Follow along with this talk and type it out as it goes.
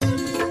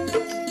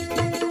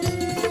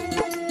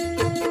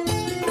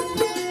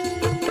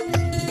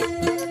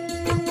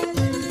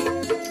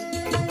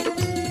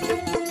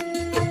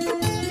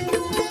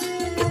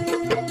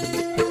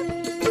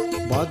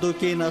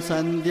ಬೆಳಕಿನ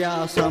ಸಂಧ್ಯಾ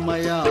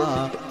ಸಮಯ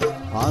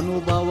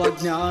ಅನುಭವ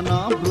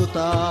ಜ್ಞಾನಾಮೃತ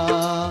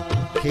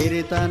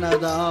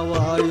ಹಿರಿತನದ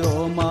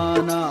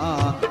ವಾಯೋಮಾನ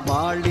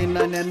ಬಾಳಿನ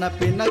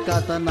ನೆನಪಿನ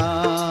ಕಥನ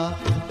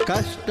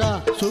ಕಷ್ಟ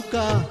ಸುಖ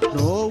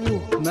ನೋವು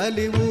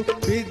ನಲಿವು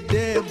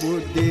ವಿದ್ಯೆ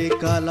ಬುದ್ಧಿ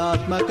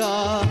ಕಲಾತ್ಮಕ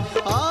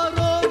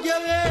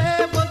ಆರೋಗ್ಯವೇ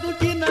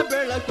ಬದುಕಿನ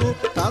ಬೆಳಕು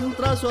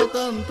ತಂತ್ರ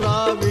ಸ್ವತಂತ್ರ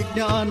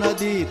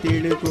ವಿಜ್ಞಾನದಿ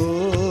ತಿಳಿಕೋ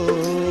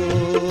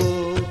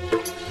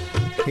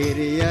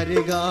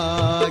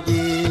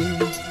ಹಿರಿಯರಿಗಾಗಿ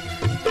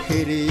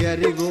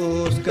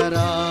ಹಿರಿಯರಿಗೋಸ್ಕರ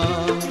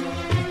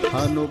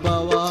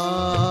ಅನುಭವ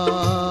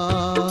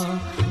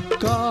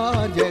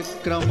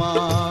ಕಾರ್ಯಕ್ರಮ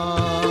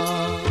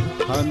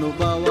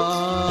ಅನುಭವ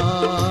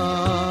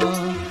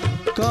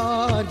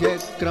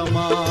ಕಾರ್ಯಕ್ರಮ.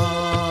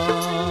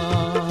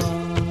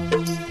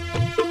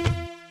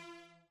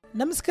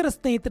 ನಮಸ್ಕಾರ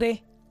ಸ್ನೇಹಿತರೆ,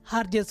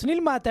 ಆರ್ ಜೆ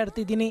ಸುನಿಲ್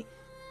ಮಾತಾಡ್ತಿದ್ದೀನಿ.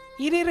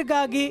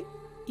 ಹಿರಿಯರಿಗಾಗಿ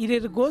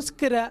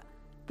ಹಿರಿಯರಿಗೋಸ್ಕರ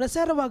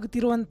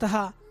ಪ್ರಸಾರವಾಗುತ್ತಿರುವಂತಹ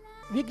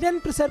ವಿಜ್ಞಾನ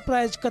ಪ್ರಸಾರ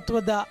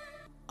ಪ್ರಾಯೋಜಕತ್ವದ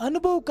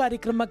ಅನುಭವ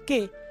ಕಾರ್ಯಕ್ರಮಕ್ಕೆ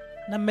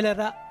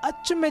ನಮ್ಮೆಲ್ಲರ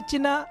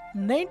ಅಚ್ಚುಮೆಚ್ಚಿನ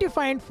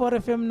 90.4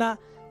 FM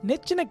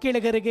ನೆಚ್ಚಿನ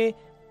ಕೇಳಿಗರಿಗೆ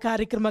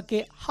ಕಾರ್ಯಕ್ರಮಕ್ಕೆ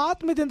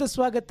ಆತ್ಮೀಯದಿಂದ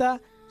ಸ್ವಾಗತ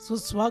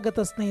ಸುಸ್ವಾಗತ.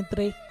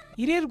 ಸ್ನೇಹಿತರೆ,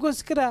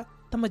 ಹಿರಿಯರಿಗೋಸ್ಕರ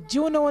ತಮ್ಮ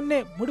ಜೀವನವನ್ನೇ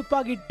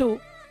ಮುಡುಪಾಗಿಟ್ಟು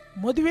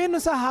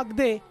ಮದುವೆಯನ್ನು ಸಹ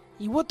ಆಗದೆ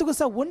ಇವತ್ತಿಗೂ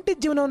ಸಹ ಒಂಟಿ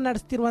ಜೀವನವನ್ನು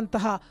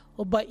ನಡೆಸ್ತಿರುವಂತಹ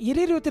ಒಬ್ಬ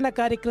ಹಿರಿಯರು ಇವತ್ತಿನ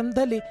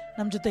ಕಾರ್ಯಕ್ರಮದಲ್ಲಿ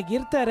ನಮ್ಮ ಜೊತೆಗೆ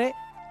ಇರ್ತಾರೆ.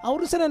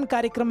 ಅವರು ಸಹ ನನ್ನ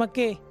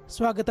ಕಾರ್ಯಕ್ರಮಕ್ಕೆ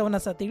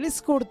ಸ್ವಾಗತವನ್ನು ಸಹ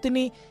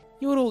ತಿಳಿಸ್ಕೊಡ್ತೀನಿ.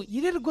 ಇವರು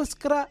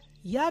ಹಿರಿಯರಿಗೋಸ್ಕರ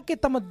ಯಾಕೆ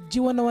ತಮ್ಮ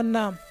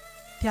ಜೀವನವನ್ನು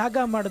ತ್ಯಾಗ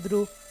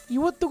ಮಾಡಿದ್ರು,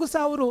 ಇವತ್ತಿಗೂ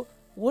ಸಹ ಅವರು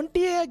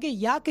ಒಂಟಿಯಾಗಿ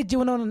ಯಾಕೆ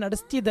ಜೀವನವನ್ನು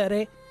ನಡೆಸ್ತಿದ್ದಾರೆ,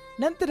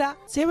 ನಂತರ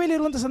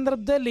ಸೇವೆಯಲ್ಲಿರುವಂಥ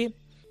ಸಂದರ್ಭದಲ್ಲಿ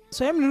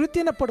ಸ್ವಯಂ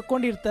ನಿವೃತ್ತಿಯನ್ನು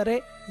ಪಡ್ಕೊಂಡಿರ್ತಾರೆ,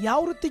 ಯಾವ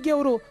ವೃತ್ತಿಗೆ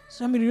ಅವರು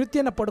ಸ್ವಯಂ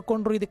ನಿವೃತ್ತಿಯನ್ನು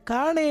ಪಡ್ಕೊಂಡ್ರು, ಇದಕ್ಕೆ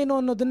ಕಾರಣ ಏನು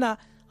ಅನ್ನೋದನ್ನು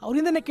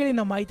ಅವರಿಂದನೇ ಕೇಳಿ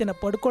ನಾವು ಮಾಹಿತಿಯನ್ನು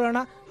ಪಡ್ಕೊಳ್ಳೋಣ.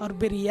 ಅವ್ರು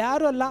ಬೇರೆ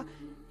ಯಾರು ಅಲ್ಲ,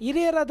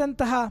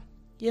 ಹಿರಿಯರಾದಂತಹ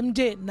MJ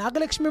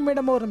ನಾಗಲಕ್ಷ್ಮಿ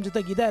ಮೇಡಮ್ ಅವರು ನಮ್ಮ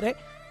ಜೊತೆಗಿದ್ದಾರೆ.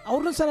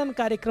 ಅವ್ರನ್ನೂ ಸಹ ನನ್ನ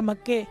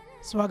ಕಾರ್ಯಕ್ರಮಕ್ಕೆ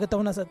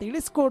ಸ್ವಾಗತವನ್ನು ಸಹ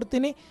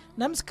ತಿಳಿಸ್ಕೊಡ್ತೀನಿ.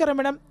 ನಮಸ್ಕಾರ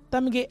ಮೇಡಮ್,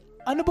 ತಮಗೆ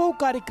ಅನುಭವ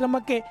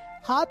ಕಾರ್ಯಕ್ರಮಕ್ಕೆ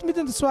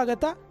ಆತ್ಮೀಯದಿಂದ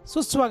ಸ್ವಾಗತ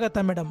ಸುಸ್ವಾಗತ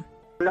ಮೇಡಮ್.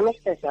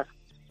 ನಮಸ್ತೆ ಸರ್.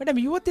 ಮೇಡಮ್,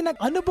 ಇವತ್ತಿನ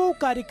ಅನುಭವ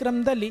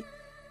ಕಾರ್ಯಕ್ರಮದಲ್ಲಿ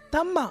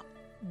ತಮ್ಮ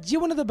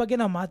ಜೀವನದ ಬಗ್ಗೆ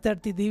ನಾವು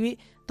ಮಾತಾಡ್ತಿದ್ದೀವಿ.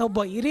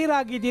 ತಾವೊಬ್ಬ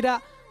ಹಿರಿಯರಾಗಿದ್ದೀರಾ,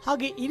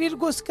 ಹಾಗೆ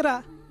ಹಿರಿಯರಿಗೋಸ್ಕರ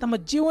ತಮ್ಮ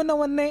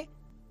ಜೀವನವನ್ನೇ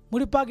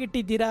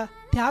ಮುಡಿಪಾಗಿಟ್ಟಿದ್ದೀರಾ,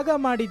 ತ್ಯಾಗ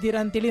ಮಾಡಿದ್ದೀರಾ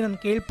ಅಂತೇಳಿ ನಾನು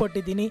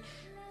ಕೇಳ್ಪಟ್ಟಿದ್ದೀನಿ.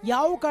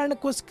 ಯಾವ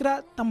ಕಾರಣಕ್ಕೋಸ್ಕರ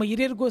ತಮ್ಮ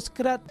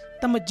ಹಿರಿಯರಿಗೋಸ್ಕರ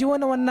ತಮ್ಮ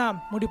ಜೀವನವನ್ನು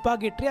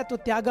ಮುಡಿಪಾಗಿಟ್ರಿ ಅಥವಾ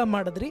ತ್ಯಾಗ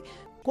ಮಾಡಿದ್ರಿ?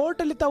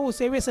 ಕೋರ್ಟಲ್ಲಿ ತಾವು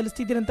ಸೇವೆ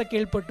ಸಲ್ಲಿಸ್ತಿದ್ದೀರಿ ಅಂತ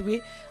ಕೇಳ್ಪಟ್ವಿ.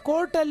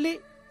 ಕೋರ್ಟಲ್ಲಿ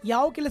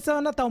ಯಾವ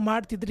ಕೆಲಸವನ್ನು ತಾವು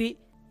ಮಾಡ್ತಿದ್ರಿ,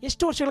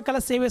 ಎಷ್ಟು ವರ್ಷಗಳ ಕಾಲ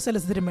ಸೇವೆ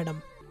ಸಲ್ಲಿಸಿದ್ರಿ ಮೇಡಮ್?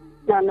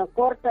 ನಾನು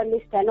ಕೋರ್ಟ್ ಅಲ್ಲಿ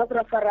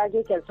ಸ್ಟೆನೋಗ್ರಾಫರ್ ಆಗಿ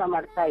ಕೆಲಸ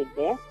ಮಾಡ್ತಾ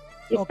ಇದ್ದೆ.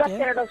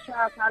 22 ವರ್ಷ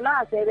ಕಾಲ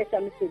ಸೇವೆ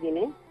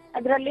ಸಲ್ಲಿಸಿದ್ದೀನಿ.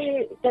 ಅದ್ರಲ್ಲಿ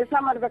ಕೆಲಸ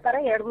ಮಾಡ್ಬೇಕಾದ್ರೆ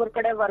 2-3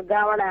 ಕಡೆ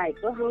ವರ್ಗಾವಣೆ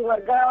ಆಯ್ತು. ಹಂಗ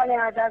ವರ್ಗಾವಣೆ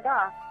ಆದಾಗ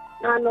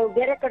ನಾನು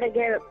ಬೇರೆ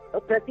ಕಡೆಗೆ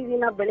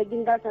ಪ್ರತಿದಿನ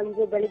ಬೆಳಗಿಂದ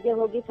ಸಂಜೆ, ಬೆಳಿಗ್ಗೆ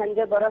ಹೋಗಿ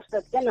ಸಂಜೆ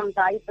ಬರೋಷ್ಟೊತ್ತಿಗೆ ನಮ್ಮ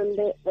ತಾಯಿ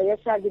ತಂದೆ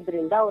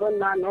ವಯಸ್ಸಾಗಿದ್ರಿಂದ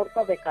ಅವ್ರನ್ನ ನಾನು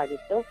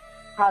ನೋಡ್ಕೋಬೇಕಾಗಿತ್ತು.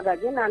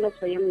 ಹಾಗಾಗಿ ನಾನು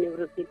ಸ್ವಯಂ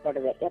ನಿವೃತ್ತಿ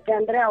ಪಡೆದೆ.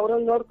 ಯಾಕಂದ್ರೆ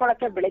ಅವ್ರನ್ನ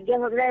ನೋಡ್ಕೊಳಕ್ಕೆ ಬೆಳಿಗ್ಗೆ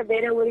ಹೋದ್ರೆ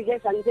ಬೇರೆ ಊರಿಗೆ,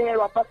 ಸಂಜೆ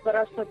ವಾಪಸ್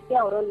ಬರೋಷ್ಟೊತ್ತಿಗೆ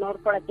ಅವ್ರನ್ನ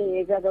ನೋಡ್ಕೊಳಕ್ಕೆ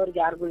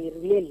ಏಜಾದವ್ರಿಗೆ ಯಾರಿಗೂ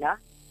ಇರ್ಲಿಲ್ಲ.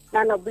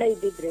 ನಾನು ಒಬ್ಳೆ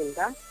ಇದ್ದಿದ್ರಿಂದ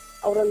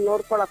ಅವ್ರನ್ನ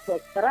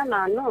ನೋಡ್ಕೊಳಕ್ಕೋಸ್ಕರ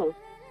ನಾನು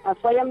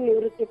ಸ್ವಯಂ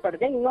ನಿವೃತ್ತಿ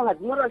ಪಡೆದೆ. ಇನ್ನು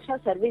 13 ವರ್ಷ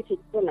ಸರ್ವಿಸ್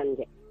ಇತ್ತು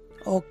ನನಗೆ.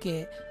 ಓಕೆ,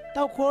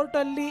 ತಾವು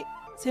ಕೋರ್ಟಲ್ಲಿ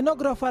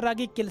ಸೆನೋಗ್ರಾಫರ್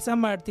ಆಗಿ ಕೆಲಸ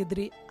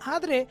ಮಾಡ್ತಿದ್ರಿ,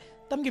 ಆದರೆ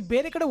ತಮಗೆ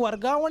ಬೇರೆ ಕಡೆ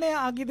ವರ್ಗಾವಣೆ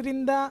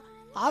ಆಗಿದ್ರಿಂದ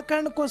ಆ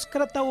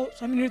ಕಾರಣಕ್ಕೋಸ್ಕರ ತಾವು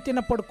ಸ್ವಯಂ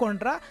ನಿವೃತ್ತಿಯನ್ನು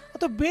ಪಡ್ಕೊಂಡ್ರ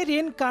ಅಥವಾ ಬೇರೆ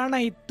ಏನು ಕಾರಣ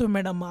ಇತ್ತು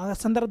ಮೇಡಮ್ ಆ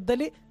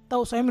ಸಂದರ್ಭದಲ್ಲಿ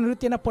ತಾವು ಸ್ವಯಂ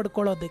ನಿವೃತ್ತಿಯನ್ನು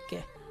ಪಡ್ಕೊಳ್ಳೋದಕ್ಕೆ?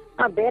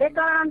 ಬೇರೆ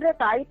ಕಾರಣ ಅಂದ್ರೆ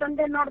ತಾಯಿ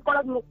ತಂದೆ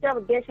ನೋಡ್ಕೊಳ್ಳೋದು ಮುಖ್ಯ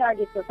ಉದ್ದೇಶ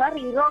ಆಗಿತ್ತು ಸರ್.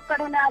 ಇರೋ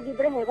ಕಡೆನೆ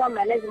ಆಗಿದ್ರೆ ಹೇಗೋ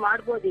ಮ್ಯಾನೇಜ್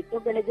ಮಾಡ್ಬೋದಿತ್ತು.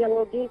 ಬೆಳಿಗ್ಗೆ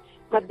ಹೋಗಿ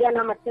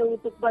ಮಧ್ಯಾಹ್ನ ಮತ್ತೆ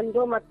ಊಟಕ್ಕೆ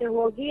ಬಂದು ಮತ್ತೆ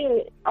ಹೋಗಿ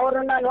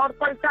ಅವ್ರನ್ನ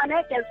ನೋಡ್ಕೊಳ್ತಾನೆ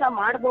ಕೆಲಸ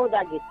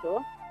ಮಾಡ್ಬೋದಾಗಿತ್ತು.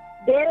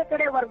 ಬೇರೆ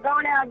ಕಡೆ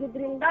ವರ್ಗಾವಣೆ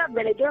ಆಗಿದ್ರಿಂದ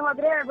ಬೆಳಿಗ್ಗೆ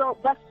ಹೋದ್ರೆ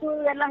ಬಸ್ಸು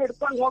ಎಲ್ಲ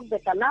ಹಿಡ್ಕೊಂಡು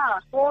ಹೋಗ್ಬೇಕಲ್ಲ,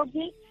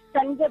 ಹೋಗಿ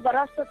ಸಂಜೆ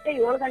ಬರೋಷ್ಟೊತ್ತೆ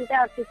 7 ಗಂಟೆ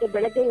ಆಗ್ತಿತ್ತು.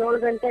 ಬೆಳಗ್ಗೆ 7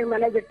 ಗಂಟೆ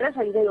ಮನೆ ಬಿಟ್ರೆ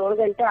ಸಂಜೆ 7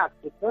 ಗಂಟೆ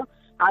ಆಗ್ತಿತ್ತು.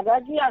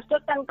 ಹಾಗಾಗಿ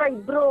ಅಷ್ಟೊತ್ತು ತನಕ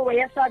ಇಬ್ರು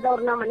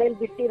ವಯಸ್ಸಾದವ್ರನ್ನ ಮನೇಲಿ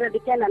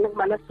ಬಿಟ್ಟಿರೋದಕ್ಕೆ ನನಗ್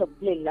ಮನಸ್ಸು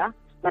ಒಪ್ಲಿಲ್ಲ.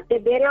 ಮತ್ತೆ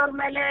ಬೇರೆಯವ್ರ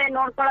ಮೇಲೆ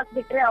ನೋಡ್ಕೊಳಕ್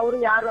ಬಿಟ್ರೆ ಅವ್ರು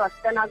ಯಾರು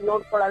ಅಷ್ಟನಾಗಿ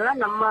ನೋಡ್ಕೊಳಲ್ಲ.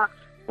 ನಮ್ಮ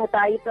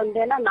ತಾಯಿ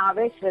ತಂದೆನ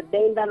ನಾವೇ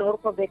ಶ್ರದ್ಧೆಯಿಂದ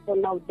ನೋಡ್ಕೋಬೇಕು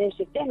ಅನ್ನೋ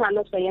ಉದ್ದೇಶಕ್ಕೆ ನಾನು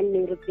ಸ್ವಯಂ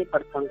ನಿವೃತ್ತಿ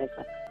ಪಡ್ಕೊಂಡೆ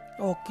ಸರ್.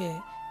 ಓಕೆ,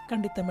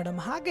 ಖಂಡಿತ ಮೇಡಮ್.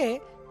 ಹಾಗೆ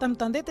ತಮ್ಮ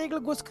ತಂದೆ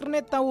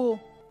ತಾಯಿಗಳಿಗೋಸ್ಕರನೇ ತಾವು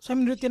ಸ್ವಯಂ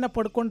ನಿವೃತ್ತಿಯನ್ನು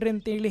ಪಡ್ಕೊಂಡ್ರಿ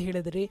ಅಂತ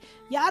ಹೇಳಿದ್ರಿ.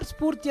 ಯಾರು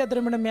ಸ್ಫೂರ್ತಿ ಆದ್ರೆ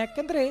ಮೇಡಮ್?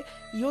 ಯಾಕಂದರೆ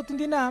ಇವತ್ತಿನ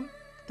ದಿನ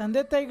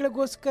ತಂದೆ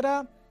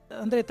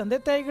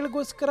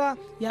ತಾಯಿಗಳಿಗೋಸ್ಕರ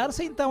ಯಾರು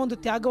ಸಹ ಇಂಥ ಒಂದು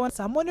ತ್ಯಾಗವನ್ನು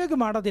ಸಾಮಾನ್ಯವಾಗಿ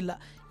ಮಾಡೋದಿಲ್ಲ.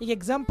 ಈಗ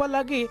ಎಕ್ಸಾಂಪಲ್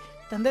ಆಗಿ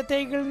ತಂದೆ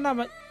ತಾಯಿಗಳನ್ನ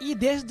ಈ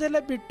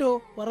ದೇಶದಲ್ಲೇ ಬಿಟ್ಟು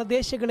ಹೊರ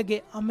ದೇಶಗಳಿಗೆ,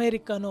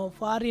 ಅಮೇರಿಕನೋ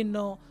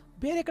ಫಾರಿನ್ನೋ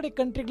ಬೇರೆ ಕಡೆ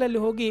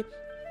ಕಂಟ್ರಿಗಳಲ್ಲಿ ಹೋಗಿ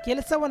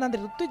ಕೆಲಸವನ್ನು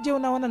ಅಂದರೆ ವೃತ್ತಿ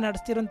ಜೀವನವನ್ನು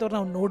ನಡೆಸ್ತಿರೋಂಥವ್ರು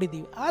ನಾವು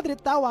ನೋಡಿದ್ದೀವಿ. ಆದರೆ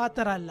ತಾವು ಆ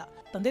ಥರ ಅಲ್ಲ.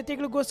 ತಂದೆ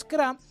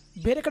ತಾಯಿಗಳಿಗೋಸ್ಕರ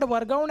ಬೇರೆ ಕಡೆ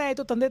ವರ್ಗಾವಣೆ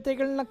ಆಯಿತು, ತಂದೆ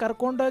ತಾಯಿಗಳನ್ನ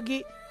ಕರ್ಕೊಂಡೋಗಿ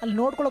ಅಲ್ಲಿ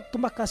ನೋಡ್ಕೊಳ್ಳೋಕೆ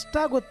ತುಂಬ ಕಷ್ಟ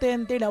ಆಗುತ್ತೆ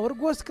ಅಂತೇಳಿ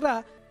ಅವ್ರಿಗೋಸ್ಕರ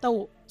ತಾವು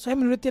ಸ್ವಯಂ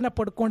ನಿವೃತ್ತಿಯನ್ನು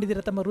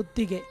ಪಡ್ಕೊಂಡಿದ್ದೀರ ತಮ್ಮ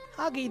ವೃತ್ತಿಗೆ.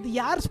 ಹಾಗೆ ಇದು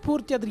ಯಾರು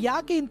ಸ್ಫೂರ್ತಿ ಆದ್ರೆ,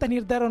 ಯಾಕೆ ಇಂಥ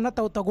ನಿರ್ಧಾರವನ್ನು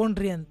ತಾವು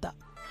ತಗೊಂಡ್ರಿ ಅಂತ?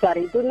 ಸರ್,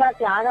 ಇದನ್ನ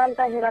ತ್ಯಾಗ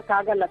ಅಂತ ಹೇಳಕ್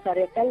ಆಗಲ್ಲ ಸರ್.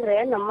 ಯಾಕಂದ್ರೆ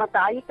ನಮ್ಮ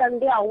ತಾಯಿ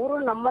ತಂದೆ ಅವರು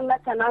ನಮ್ಮನ್ನ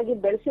ಚೆನ್ನಾಗಿ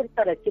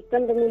ಬೆಳೆಸಿರ್ತಾರೆ.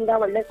 ಚಿಕ್ಕಂದಿನಿಂದ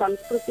ಒಳ್ಳೆ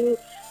ಸಂಸ್ಕೃತಿ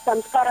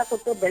ಸಂಸ್ಕಾರ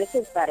ಕೊಟ್ಟು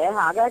ಬೆಳೆಸಿರ್ತಾರೆ.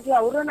 ಹಾಗಾಗಿ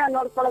ಅವ್ರನ್ನ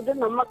ನೋಡ್ಕೊಳ್ಳೋದು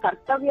ನಮ್ಮ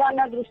ಕರ್ತವ್ಯ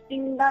ಅನ್ನೋ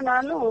ದೃಷ್ಟಿಯಿಂದ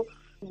ನಾನು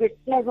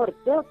ಬಿಟ್ಟನೆ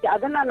ಹೊರತು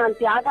ಅದನ್ನ ನಾನು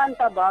ತ್ಯಾಗ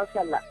ಅಂತ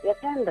ಭಾವಿಸಲ್ಲ.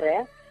 ಯಾಕಂದ್ರೆ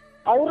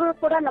ಅವರು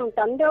ಕೂಡ ನಮ್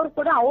ತಂದೆಯವರು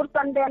ಕೂಡ ಅವ್ರ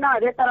ತಂದೆನ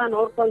ಅದೇ ತರ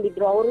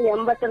ನೋಡ್ಕೊಂಡಿದ್ರು. ಅವರು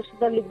 80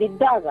 ವರ್ಷದಲ್ಲಿ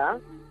ಬಿದ್ದಾಗ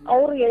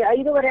ಅವ್ರು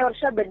 5.5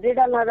 ವರ್ಷ ಬೆಡ್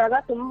ರಿಡನ್ ಆದಾಗ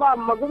ತುಂಬಾ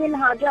ಮಗುವಿನ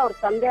ಹಾಗೆ ಅವ್ರ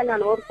ತಂದೆಯನ್ನ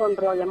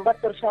ನೋಡ್ಕೊಂಡ್ರು.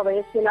 80 ವರ್ಷ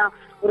ವಯಸ್ಸಿನ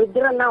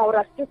ವೃದ್ಧರನ್ನ ಅವ್ರು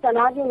ಅಷ್ಟು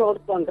ಚೆನ್ನಾಗಿ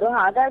ನೋಡ್ಕೊಂಡ್ರು.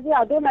 ಹಾಗಾಗಿ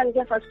ಅದು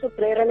ನನ್ಗೆ ಫಸ್ಟ್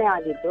ಪ್ರೇರಣೆ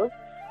ಆಗಿದ್ದು.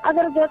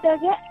 ಅದರ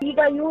ಜೊತೆಗೆ ಈಗ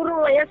ಇವರು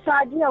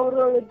ವಯಸ್ಸಾಗಿ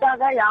ಅವರು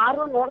ಇದ್ದಾಗ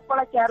ಯಾರು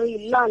ನೋಡ್ಕೊಳಕ್ ಯಾರು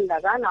ಇಲ್ಲ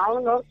ಅಂದಾಗ ನಾವು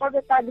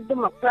ನೋಡ್ಕೊಳ್ಬೇಕಾಗಿದ್ದು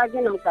ಮಕ್ಕಳಾಗಿ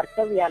ನಮ್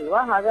ಕರ್ತವ್ಯ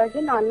ಅಲ್ವಾ.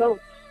 ಹಾಗಾಗಿ ನಾನು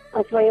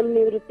ಸ್ವಯಂ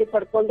ನಿವೃತ್ತಿ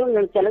ಪಡ್ಕೊಂಡು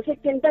ನನ್ನ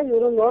ಕೆಲಸಕ್ಕಿಂತ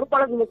ಇವರು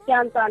ನೋಡ್ಕೊಳ್ಳೋದು ಮುಖ್ಯ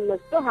ಅಂತ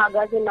ಅನ್ನಿಸ್ತು.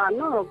 ಹಾಗಾಗಿ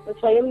ನಾನು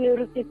ಸ್ವಯಂ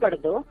ನಿವೃತ್ತಿ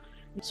ಪಡೆದು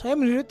ಸ್ವಯಂ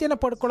ನಿವೃತ್ತಿಯನ್ನು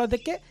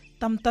ಪಡ್ಕೊಳ್ಳೋದಕ್ಕೆ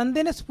ತಮ್ಮ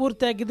ತಂದೆನೇ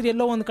ಸ್ಫೂರ್ತಿಯಾಗಿದ್ರು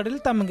ಎಲ್ಲೋ ಒಂದು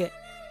ಕಡೆಯಲ್ಲಿ ತಮಗೆ.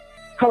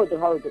 ಹೌದು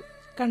ಹೌದು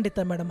ಖಂಡಿತ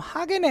ಮೇಡಮ್.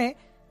 ಹಾಗೇನೆ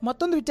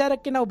ಮತ್ತೊಂದು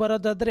ವಿಚಾರಕ್ಕೆ ನಾವು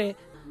ಬರೋದಾದ್ರೆ,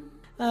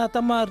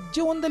 ತಮ್ಮ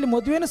ಜೀವನದಲ್ಲಿ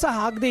ಮದುವೆನೂ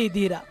ಸಹ ಆಗದೆ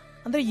ಇದ್ದೀರಾ,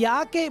 ಅಂದ್ರೆ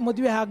ಯಾಕೆ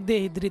ಮದುವೆ ಆಗದೆ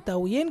ಇದ್ರಿ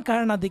ತಾವು, ಏನ್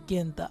ಕಾರಣ ಅದಕ್ಕೆ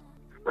ಅಂತ?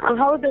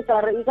 ಹೌದು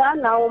ಸರ್, ಈಗ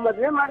ನಾವು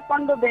ಮದ್ವೆ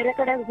ಮಾಡ್ಕೊಂಡು ಬೇರೆ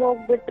ಕಡೆ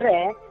ಹೋಗ್ಬಿಟ್ರೆ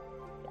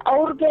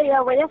ಅವ್ರಿಗೆ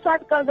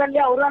ವಯಸ್ಸಾದ ಕಾಲದಲ್ಲಿ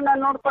ಅವ್ರನ್ನ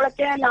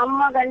ನೋಡ್ಕೊಳಕ್ಕೆ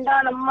ನಮ್ಮ ಗಂಡ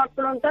ನಮ್ಮ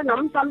ಮಕ್ಕಳು ಅಂತ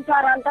ನಮ್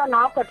ಸಂಸಾರ ಅಂತ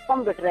ನಾವ್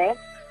ಕಟ್ಕೊಂಡ್ಬಿಟ್ರೆ,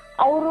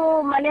 ಅವರು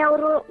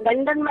ಮನೆಯವರು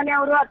ಗಂಡನ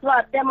ಮನೆಯವರು ಅಥವಾ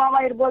ಅತ್ತೆ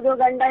ಮಾವ ಇರ್ಬೋದು,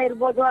 ಗಂಡ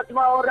ಇರ್ಬೋದು,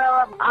 ಅಥವಾ ಅವರ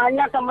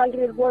ಅಣ್ಣ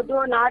ತಮ್ಮಂದ್ರು ಇರ್ಬೋದು,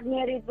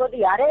 ನಾದ್ನಿಯರು ಇರ್ಬೋದು,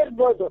 ಯಾರೇ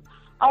ಇರ್ಬೋದು,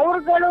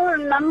 ಅವ್ರುಗಳು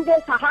ನಮ್ಗೆ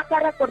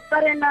ಸಹಕಾರ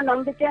ಕೊಡ್ತಾರೆ ಅನ್ನೋ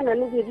ನಂಬಿಕೆ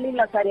ನನಗೆ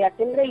ಇರ್ಲಿಲ್ಲ ಸರ್.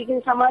 ಯಾಕಂದ್ರೆ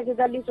ಈಗಿನ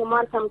ಸಮಾಜದಲ್ಲಿ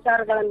ಸುಮಾರು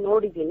ಸಂಸಾರಗಳನ್ನ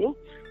ನೋಡಿದೀನಿ.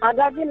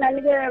 ಹಾಗಾಗಿ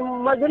ನನಗೆ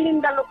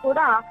ಮೊದಲಿಂದಲೂ ಕೂಡ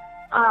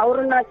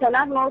ಅವ್ರನ್ನ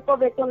ಚೆನ್ನಾಗಿ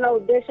ನೋಡ್ಕೋಬೇಕು ಅನ್ನೋ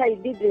ಉದ್ದೇಶ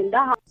ಇದ್ದಿದ್ರಿಂದ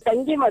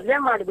ತಂಗಿ ಮದ್ವೆ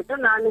ಮಾಡ್ಬಿಟ್ಟು,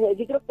 ನಾನು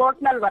ಹೇಗಿದ್ರು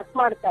ಕೋರ್ಟ್ ನಲ್ಲಿ ವರ್ಕ್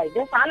ಮಾಡ್ತಾ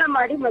ಇದ್ದೆ, ಸಾಲ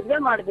ಮಾಡಿ ಮದ್ವೆ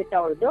ಮಾಡ್ಬಿಟ್ಟು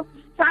ಅವಳದು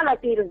ಸಾಲ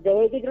ತೀರಿಸ್ದೆ.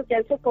 ಹೇಗಿದ್ರು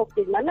ಕೆಲ್ಸಕ್ಕೆ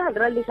ಹೋಗ್ತಿದ್ನಲ್ಲ,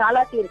 ಅದ್ರಲ್ಲಿ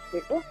ಸಾಲ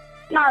ತೀರಿಸ್ಬಿಟ್ಟು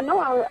ನಾನು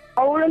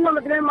ಅವಳನ್ನ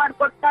ಮದ್ವೆ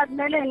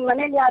ಮಾಡ್ಕೊಟ್ಟಾದ್ಮೇಲೆ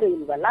ಮನೇಲಿ ಯಾರು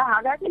ಇಲ್ವಲ್ಲ,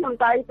 ಹಾಗಾಗಿ ನಮ್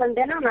ತಾಯಿ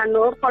ತಂದೆನ ನಾನು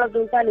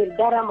ನೋಡ್ಕೊಳ್ಳೋದು ಅಂತ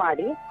ನಿರ್ಧಾರ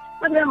ಮಾಡಿ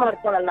ಮದ್ವೆ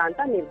ಮಾಡ್ಕೊಳಲ್ಲ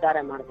ಅಂತ ನಿರ್ಧಾರ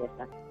ಮಾಡ್ದೆ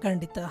ಸರ್.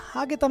 ಖಂಡಿತ.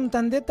 ಹಾಗೆ ತಮ್ಮ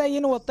ತಂದೆ ತಾಯಿ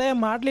ಏನು ಒತ್ತಾಯ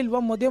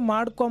ಮಾಡ್ಲಿಲ್ವಾ ಮದುವೆ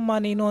ಮಾಡ್ಕೊಮ್ಮ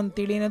ನೀನು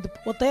ಅಂತೇಳಿ, ಏನಾದ್ರು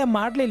ಒತ್ತಾಯ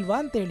ಮಾಡ್ಲಿಲ್ವಾ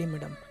ಅಂತ ಹೇಳಿ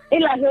ಮೇಡಮ್?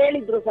 ಇಲ್ಲ,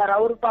 ಹೇಳಿದ್ರು ಸರ್.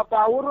 ಅವ್ರು ಪಾಪ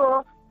ಅವರು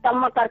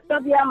ತಮ್ಮ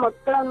ಕರ್ತವ್ಯ,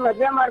 ಮಕ್ಕಳನ್ನ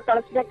ಮದ್ವೆ ಮಾಡಿ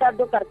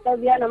ಕಳಿಸ್ಬೇಕಾದ್ದು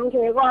ಕರ್ತವ್ಯ, ನಮ್ಗೆ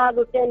ಹೇಗೋ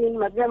ಆಗುತ್ತೆ ನೀನ್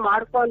ಮದ್ವೆ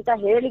ಮಾಡ್ಕೊ ಅಂತ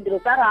ಹೇಳಿದ್ರು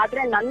ಸರ್.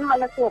 ಆದ್ರೆ ನನ್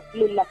ಮನಸ್ಸು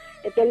ಒಪ್ಲಿಲ್ಲ.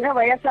 ಯಾಕೆಂದ್ರೆ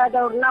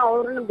ವಯಸ್ಸಾದವ್ರನ್ನ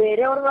ಅವ್ರನ್ನ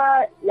ಬೇರೆಯವ್ರ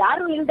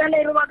ಯಾರು ಇಲ್ದಲೇ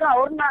ಇರುವಾಗ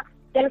ಅವ್ರನ್ನ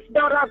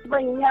ಕೆಲ್ಸದವ್ರು ಅಥವಾ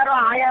ಇನ್ಯಾರೋ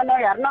ಆಯಾನೋ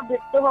ಯಾರನ್ನ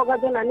ಬಿಟ್ಟು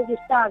ಹೋಗೋದು ನನಗೆ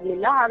ಇಷ್ಟ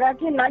ಆಗ್ಲಿಲ್ಲ.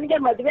 ಹಾಗಾಗಿ ನನ್ಗೆ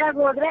ಮದ್ವೆ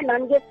ಆಗಿ ಹೋದ್ರೆ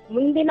ನನ್ಗೆ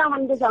ಮುಂದಿನ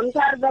ಒಂದು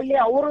ಸಂಸಾರದಲ್ಲಿ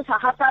ಅವರು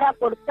ಸಹಕಾರ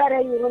ಕೊಡ್ತಾರೆ,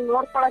 ಇವ್ರನ್ನ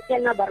ನೋಡ್ಕೊಳಕ್ಕೆ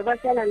ಅನ್ನೋ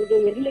ಭರವಸೆ ನನಗೆ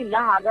ಇರ್ಲಿಲ್ಲ.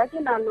 ಹಾಗಾಗಿ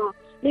ನಾನು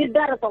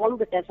ನಿರ್ಧಾರ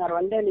ತಗೊಂಡ್ಬಿಟ್ಟೆ ಸರ್.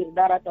 ಒಂದೇ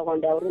ನಿರ್ಧಾರ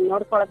ತಗೊಂಡೆ, ಅವ್ರನ್ನ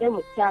ನೋಡ್ಕೊಳ್ಳೋದೇ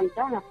ಮುಖ್ಯ ಅಂತ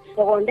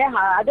ತಗೊಂಡೆ.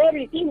 ಅದೇ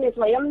ರೀತಿ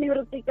ಸ್ವಯಂ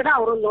ನಿವೃತ್ತಿ ಕೂಡ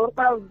ಅವ್ರನ್ನ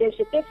ನೋಡ್ಕೊಳ್ಳೋ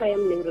ಉದ್ದೇಶಕ್ಕೆ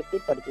ಸ್ವಯಂ ನಿವೃತ್ತಿ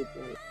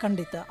ಪಡೆದಿದ್ದೆ.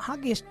 ಖಂಡಿತ.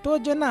 ಹಾಗೆ ಎಷ್ಟೋ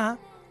ಜನ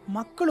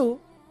ಮಕ್ಕಳು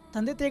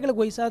ತಂದೆ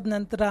ತಾಯಿಗಳಿಗೆ ವಯಸ್ಸಾದ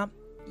ನಂತರ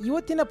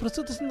ಇವತ್ತಿನ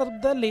ಪ್ರಸ್ತುತ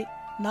ಸಂದರ್ಭದಲ್ಲಿ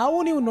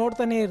ನೀವು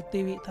ನೋಡ್ತಾನೆ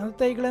ಇರ್ತೀವಿ, ತಂದೆ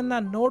ತಾಯಿಗಳನ್ನ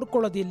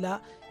ನೋಡ್ಕೊಳ್ಳೋದಿಲ್ಲ.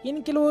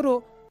 ಇನ್ನು ಕೆಲವರು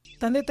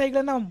ತಂದೆ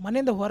ತಾಯಿಗಳನ್ನ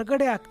ಮನೆಯಿಂದ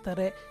ಹೊರಗಡೆ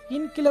ಹಾಕ್ತಾರೆ,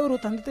 ಇನ್ನು ಕೆಲವರು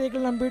ತಂದೆ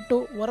ತಾಯಿಗಳನ್ನ ಬಿಟ್ಟು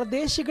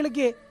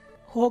ಹೊರದೇಶಗಳಿಗೆ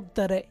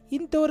ಹೋಗ್ತಾರೆ.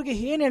 ಇಂಥವ್ರಿಗೆ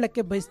ಏನ್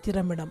ಹೇಳಕ್ಕೆ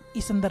ಬಯಸ್ತೀರಾ ಮೇಡಮ್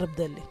ಈ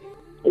ಸಂದರ್ಭದಲ್ಲಿ?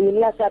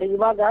 ಇಲ್ಲ ಸರ್,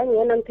 ಇವಾಗ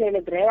ಏನಂತ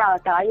ಹೇಳಿದ್ರೆ ಆ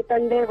ತಾಯಿ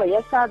ತಂದೆ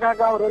ವಯಸ್ಸಾದಾಗ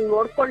ಅವ್ರನ್ನ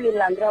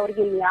ನೋಡ್ಕೊಳ್ಳಿಲ್ಲ ಅಂದ್ರೆ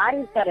ಅವ್ರಿಗೆ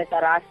ಯಾರಿರ್ತಾರೆ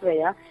ಸರ್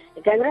ಆಶ್ರಯ?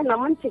 ಯಾಕಂದ್ರೆ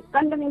ನಮ್ಮನ್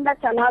ಚಿಕ್ಕಂದಿನಿಂದ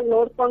ಚೆನ್ನಾಗಿ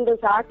ನೋಡ್ಕೊಂಡು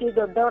ಸಾಕಿ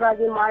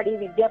ದೊಡ್ಡವರಾಗಿ ಮಾಡಿ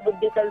ವಿದ್ಯಾ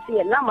ಬುದ್ಧಿ ಕಲಿಸಿ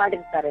ಎಲ್ಲಾ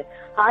ಮಾಡಿರ್ತಾರೆ.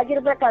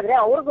 ಹಾಗಿರ್ಬೇಕಾದ್ರೆ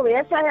ಅವ್ರಿಗೆ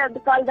ವಯಸ್ಸಾದ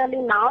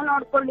ಕಾಲದಲ್ಲಿ ನಾವು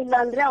ನೋಡ್ಕೊಳ್ಳಿಲ್ಲ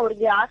ಅಂದ್ರೆ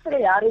ಅವ್ರಿಗೆ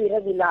ಆಶ್ರಯ ಯಾರು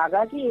ಇರೋದಿಲ್ಲ.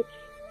 ಹಾಗಾಗಿ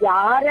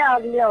ಯಾರೇ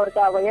ಆಗ್ಲಿ ಅವ್ರ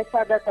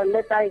ವಯಸ್ಸಾದ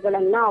ತಂದೆ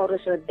ತಾಯಿಗಳನ್ನ ಅವ್ರು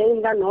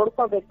ಶ್ರದ್ಧೆಯಿಂದ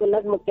ನೋಡ್ಕೋಬೇಕು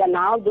ಅನ್ನೋದು ಮುಖ್ಯ.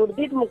 ನಾವು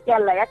ದುಡ್ದಿದ್ ಮುಖ್ಯ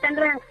ಅಲ್ಲ.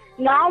 ಯಾಕಂದ್ರೆ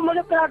ನಾವು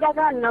ಮುದುಕರಾದಾಗ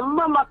ನಮ್ಮ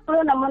ಮಕ್ಕಳು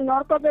ನಮ್ಮನ್ನ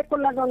ನೋಡ್ಕೋಬೇಕು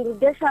ಅನ್ನೋದೊಂದು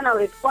ಉದ್ದೇಶ ನಾವು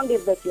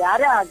ಇಟ್ಕೊಂಡಿರ್ಬೇಕು,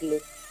 ಯಾರೇ ಆಗ್ಲಿ.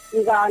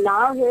 ಈಗ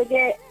ನಾವ್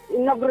ಹೇಗೆ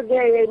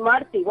ಇನ್ನೊಬ್ರಿಗೆ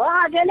ಮಾಡ್ತೀವೋ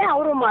ಹಾಗೇನೆ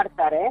ಅವರು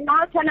ಮಾಡ್ತಾರೆ.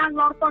 ನಾವ್ ಚೆನ್ನಾಗಿ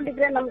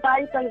ನೋಡ್ಕೊಂಡಿದ್ರೆ ನಮ್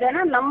ತಾಯಿ ತಂದೆನ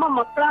ನಮ್ಮ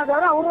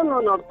ಮಕ್ಕಳಾದವ್ರು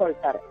ಅವರು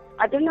ನೋಡ್ಕೊಳ್ತಾರೆ.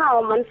 ಅದನ್ನ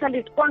ಮನ್ಸಲ್ಲಿ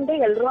ಇಟ್ಕೊಂಡು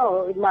ಎಲ್ರು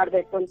ಇದ್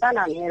ಮಾಡ್ಬೇಕು ಅಂತ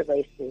ನಾನು ಹೇಳಿ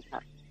ಬಯಸ್ತೀನಿ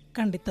ಸರ್.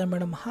 ಖಂಡಿತ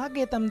ಮೇಡಮ್.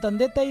 ಹಾಗೆ ತಮ್ಮ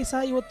ತಂದೆ ತಾಯಿ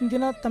ಸಹ ಇವತ್ತಿನ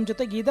ದಿನ ತಮ್ಮ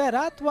ಜೊತೆಗೆ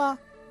ಇದಾರಾ ಅಥವಾ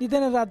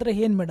ನಿಧನರಾದ್ರೆ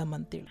ಏನ್ ಮೇಡಮ್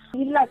ಅಂತೇಳಿ?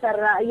 ಇಲ್ಲ ಸರ್,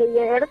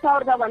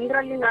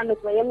 2001ರಲ್ಲಿ ನಾನು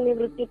ಸ್ವಯಂ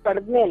ನಿವೃತ್ತಿ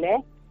ಪಡೆದ್ಮೇಲೆ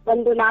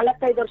ಒಂದು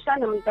 4-5 ವರ್ಷ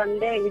ನಮ್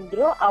ತಂದೆ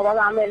ಇದ್ರು. ಅವಾಗ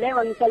ಆಮೇಲೆ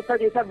ಒಂದ್ ಸ್ವಲ್ಪ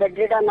ದಿವಸ ಬೆಡ್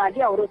ರಿಡನ್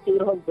ಆಗಿ ಅವರು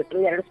ತೀರ್ ಹೋಗ್ಬಿಟ್ರು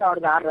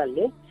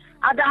 2006ರಲ್ಲಿ.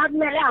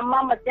 ಅದಾದ್ಮೇಲೆ ಅಮ್ಮ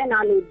ಮತ್ತೆ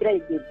ನಾನು ಇಬ್ಬರೇ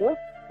ಇದ್ದಿದ್ದು.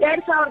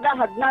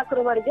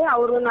 2014ರವರೆಗೆ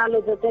ಅವರು ನಾನು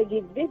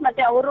ಜೊತೆಗಿದ್ವಿ.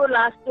 ಮತ್ತೆ ಅವರು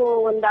ಲಾಸ್ಟ್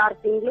ಒಂದ್ 6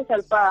 ತಿಂಗಳು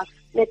ಸ್ವಲ್ಪ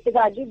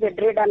ನೆಟ್ಟಗಾಗಿ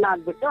ಬೆಡ್ ರಿಡನ್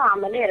ಆಗ್ಬಿಟ್ಟು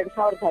ಆಮೇಲೆ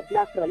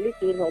 2014ರಲ್ಲಿ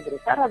ತೀರ್ ಹೋದ್ರು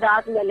ಸರ್.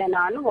 ಅದಾದ್ಮೇಲೆ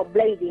ನಾನು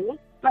ಒಬ್ಳೇ ಇದ್ದೀನಿ.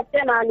 ಮತ್ತೆ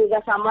ನಾನೀಗ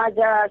ಸಮಾಜ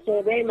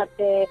ಸೇವೆ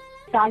ಮತ್ತೆ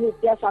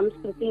ಸಾಹಿತ್ಯ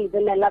ಸಂಸ್ಕೃತಿ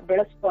ಇದನ್ನೆಲ್ಲ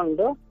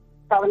ಬೆಳೆಸ್ಕೊಂಡು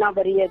ಕವನ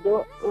ಬರೆಯೋದು,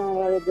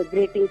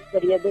 ಗ್ರೀಟಿಂಗ್ಸ್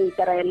ಬರೆಯೋದು, ಈ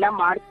ತರ ಎಲ್ಲ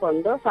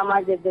ಮಾಡ್ಕೊಂಡು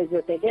ಸಮಾಜದ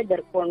ಜೊತೆಗೆ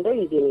ಬೆರ್ಕೊಂಡು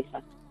ಇದ್ದೀನಿ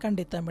ಸರ್.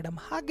 ಖಂಡಿತ ಮೇಡಮ್.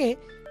 ಹಾಗೆ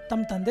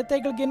ತಮ್ಮ ತಂದೆ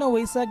ತಾಯಿಗಳಿಗೇನೋ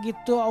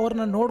ವಯಸ್ಸಾಗಿತ್ತು,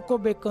 ಅವ್ರನ್ನ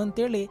ನೋಡ್ಕೋಬೇಕು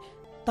ಅಂತೇಳಿ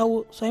ತಾವು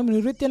ಸ್ವಯಂ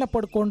ನಿವೃತ್ತಿಯನ್ನು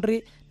ಪಡ್ಕೊಂಡ್ರಿ.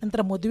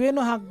 ನಂತರ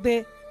ಮದುವೆನೂ ಆಗದೆ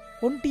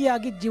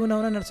ಒಂಟಿಯಾಗಿ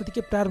ಜೀವನವನ್ನು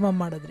ನಡೆಸೋದಕ್ಕೆ ಪ್ರಾರಂಭ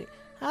ಮಾಡಿದ್ರಿ.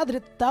 ಆದರೆ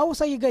ತಾವು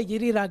ಸಹ ಈಗ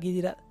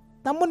ಹಿರಿಯರಾಗಿದ್ದೀರಾ,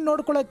 ತಮ್ಮನ್ನು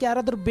ನೋಡ್ಕೊಳ್ಳೋಕೆ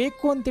ಯಾರಾದರೂ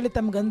ಬೇಕು ಅಂತೇಳಿ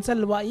ತಮ್ಗೆ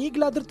ಅನ್ಸಲ್ವಾ?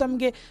 ಈಗಲಾದರೂ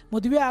ತಮಗೆ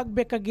ಮದುವೆ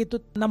ಆಗಬೇಕಾಗಿತ್ತು,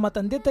 ನಮ್ಮ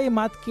ತಂದೆ ತಾಯಿ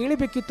ಮಾತು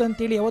ಕೇಳಬೇಕಿತ್ತು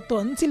ಅಂತೇಳಿ ಯಾವತ್ತೂ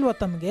ಅನ್ಸಿಲ್ವಾ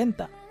ತಮಗೆ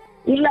ಅಂತ?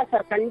 ಇಲ್ಲ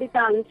ಸರ್, ಖಂಡಿತ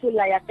ಅನ್ಸಿಲ್ಲ.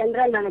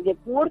 ಯಾಕಂದ್ರೆ ನನಗೆ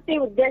ಪೂರ್ತಿ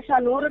ಉದ್ದೇಶ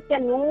 100ಕ್ಕೆ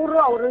 100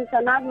 ಅವ್ರನ್ನ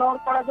ಚೆನ್ನಾಗಿ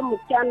ನೋಡ್ಕೊಳ್ಳೋದು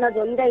ಮುಖ್ಯ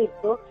ಅನ್ನೋದೊಂದೇ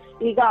ಇತ್ತು.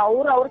 ಈಗ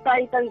ಅವ್ರ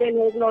ತಾಯಿ ತಂದೆನ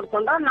ಹೇಗ್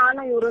ನೋಡ್ಕೊಂಡ್ರ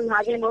ನಾನು ಇವ್ರನ್ನ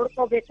ಹಾಗೆ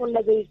ನೋಡ್ಕೋಬೇಕು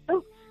ಅನ್ನೋದು ಇತ್ತು.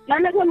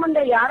 ನನಗೆ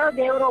ಮುಂದೆ ಯಾರೋ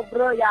ದೇವ್ರು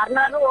ಒಬ್ರು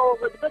ಯಾರನ್ನಾರು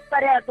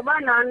ಬದುಕಿಸ್ತಾರೆ ಅಥವಾ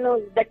ನಾನು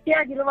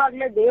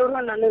ಗಟ್ಟಿಯಾಗಿರುವಾಗ್ಲೇ ದೇವ್ರು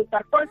ನನ್ನ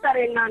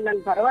ಕರ್ಕೊಳ್ತಾರೆ ಅನ್ನೋ ನನ್ನ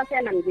ಭರವಸೆ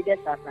ನನ್ಗಿದೆ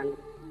ಸರ್.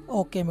 ನನಗೆ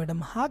ಓಕೆ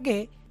ಮೇಡಮ್, ಹಾಗೆ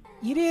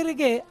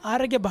ಹಿರಿಯರಿಗೆ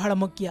ಆರೋಗ್ಯ ಬಹಳ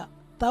ಮುಖ್ಯ.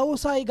 ತಾವು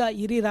ಸಹ ಈಗ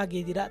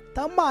ಹಿರಿಯರಾಗಿದ್ದೀರಾ,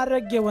 ತಮ್ಮ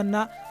ಆರೋಗ್ಯವನ್ನ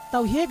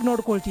ತಾವು ಹೇಗೆ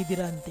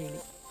ನೋಡ್ಕೊಳ್ತಿದ್ದೀರಾ ಅಂತೇಳಿ?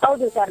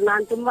 ಹೌದು ಸರ್,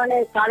 ನಾನು ತುಂಬಾನೇ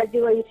ಕಾಳಜಿ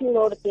ವಹಿಸಿ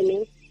ನೋಡ್ತೀನಿ.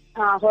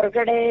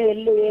 ಹೊರಗಡೆ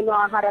ಎಲ್ಲಿ ಏನು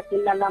ಆಹಾರ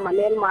ತಿನ್ನಲ್ಲ,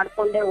 ಮನೆಯಲ್ಲಿ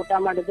ಮಾಡ್ಕೊಂಡೇ ಊಟ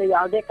ಮಾಡೋದು.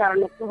 ಯಾವುದೇ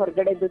ಕಾರಣಕ್ಕೂ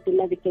ಹೊರಗಡೆದು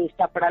ತಿನ್ನೋದಕ್ಕೆ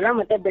ಇಷ್ಟಪಡಲ್ಲ.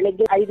 ಮತ್ತೆ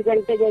ಬೆಳಿಗ್ಗೆ 5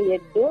 ಗಂಟೆಗೆ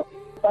ಎದ್ದು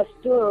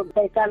ಫಸ್ಟ್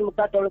ಕೈಕಾಲು ಮುಖ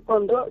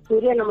ತೊಳ್ಕೊಂಡು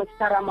ಸೂರ್ಯ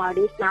ನಮಸ್ಕಾರ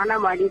ಮಾಡಿ, ಸ್ನಾನ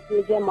ಮಾಡಿ,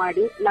 ಪೂಜೆ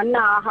ಮಾಡಿ, ನನ್ನ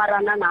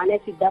ಆಹಾರನ ನಾನೇ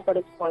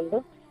ಸಿದ್ಧಪಡಿಸ್ಕೊಂಡು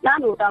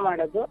ನಾನು ಊಟ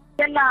ಮಾಡೋದು.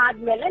 ಎಲ್ಲ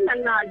ಆದ್ಮೇಲೆ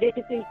ನನ್ನ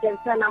DTP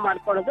ಕೆಲಸನ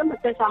ಮಾಡ್ಕೊಳ್ಳೋದು.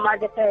 ಮತ್ತೆ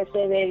ಸಮಾಜಕ್ಕೆ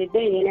ಸೇವೆ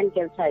ಇದೆ, ಏನೇನ್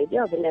ಕೆಲಸ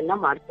ಇದೆಯೋ ಅದನ್ನೆಲ್ಲ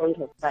ಮಾಡ್ಕೊಂಡು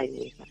ಹೋಗ್ತಾ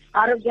ಇದ್ದೀನಿ.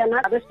 ಆರೋಗ್ಯನ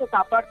ಆದಷ್ಟು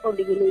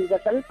ಕಾಪಾಡ್ಕೊಂಡಿದ್ದೀನಿ. ಈಗ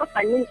ಸ್ವಲ್ಪ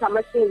ಕಣ್ಣಿನ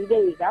ಸಮಸ್ಯೆ ಇದೆ,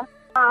 ಈಗ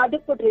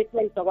ಅದಕ್ಕೂ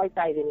ಟ್ರೀಟ್ಮೆಂಟ್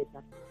ತಗೊಳ್ತಾ ಇದ್ದೀನಿ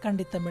ಸರ್.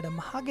 ಖಂಡಿತ ಮೇಡಮ್,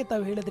 ಹಾಗೆ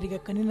ತಾವು ಹೇಳಿದ್ರೆ ಈಗ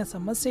ಕಣ್ಣಿನ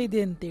ಸಮಸ್ಯೆ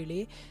ಇದೆ ಅಂತೇಳಿ.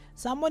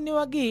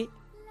 ಸಾಮಾನ್ಯವಾಗಿ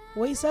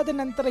ವಯಸ್ಸಾದ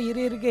ನಂತರ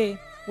ಹಿರಿಯರಿಗೆ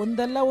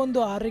ಒಂದಲ್ಲ ಒಂದು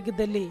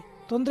ಆರೋಗ್ಯದಲ್ಲಿ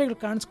ತೊಂದರೆಗಳು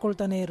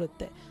ಕಾಣಿಸ್ಕೊಳ್ತಾನೆ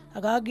ಇರುತ್ತೆ.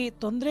 ಹಾಗಾಗಿ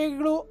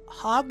ತೊಂದರೆಗಳು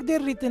ಆಗದೇ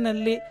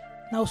ರೀತಿಯಲ್ಲಿ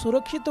ನಾವು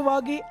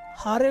ಸುರಕ್ಷಿತವಾಗಿ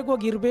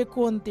ಆರೋಗ್ಯವಾಗಿ ಇರಬೇಕು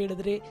ಅಂತ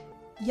ಹೇಳಿದ್ರೆ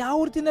ಯಾವ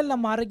ರೀತಿಯಲ್ಲಿ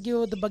ನಮ್ಮ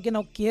ಆರೋಗ್ಯದ ಬಗ್ಗೆ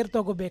ನಾವು ಕೇರ್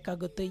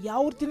ತಗೋಬೇಕಾಗುತ್ತೆ,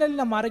 ಯಾವ ರೀತಿಯಲ್ಲಿ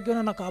ನಮ್ಮ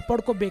ಆರೋಗ್ಯವನ್ನು ನಾವು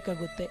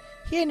ಕಾಪಾಡ್ಕೋಬೇಕಾಗುತ್ತೆ,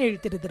 ಏನು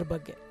ಹೇಳ್ತೀರಿ ಇದ್ರ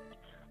ಬಗ್ಗೆ?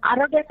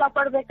 ಆರೋಗ್ಯ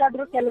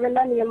ಕಾಪಾಡ್ಬೇಕಾದ್ರೂ ಕೆಲವೆಲ್ಲ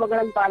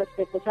ನಿಯಮಗಳನ್ನ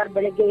ಪಾಲಿಸ್ಬೇಕು ಸರ್.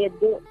 ಬೆಳಿಗ್ಗೆ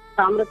ಎದ್ದು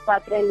ತಾಮ್ರದ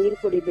ಪಾತ್ರೆ ನೀರು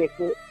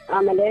ಕುಡಿಬೇಕು,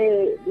 ಆಮೇಲೆ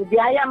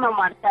ವ್ಯಾಯಾಮ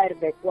ಮಾಡ್ತಾ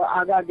ಇರ್ಬೇಕು.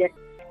 ಆಗಾಗ್ಗೆ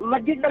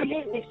ಮಧ್ಯದಲ್ಲಿ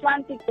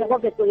ವಿಶ್ರಾಂತಿ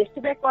ತಗೋಬೇಕು, ಎಷ್ಟು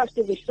ಬೇಕೋ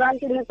ಅಷ್ಟು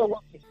ವಿಶ್ರಾಂತಿನ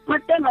ತಗೋಬೇಕು.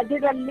 ಮತ್ತೆ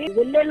ಮಧ್ಯದಲ್ಲಿ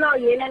ಎಲ್ಲೆಲ್ಲೋ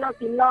ಏನೇನೋ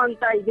ತಿನ್ನೋ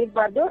ಅಂತ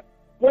ಇದಿರ್ಬಾರ್ದು.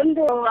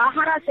 ಒಂದು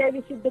ಆಹಾರ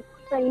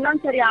ಸೇವಿಸಿದ್ದಕ್ಕೂ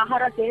ಇನ್ನೊಂದ್ಸರಿ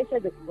ಆಹಾರ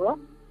ಸೇವಿಸೋದಕ್ಕೂ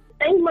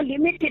ಟೈಮ್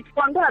ಲಿಮಿಟ್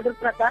ಇಟ್ಕೊಂಡು ಅದ್ರ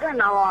ಪ್ರಕಾರ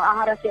ನಾವು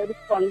ಆಹಾರ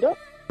ಸೇವಿಸ್ಕೊಂಡು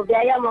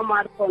ವ್ಯಾಯಾಮ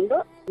ಮಾಡ್ಕೊಂಡು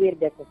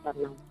ಇರ್ಬೇಕು ಸರ್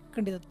ನಾವು.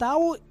 ಖಂಡಿತ.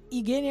 ತಾವು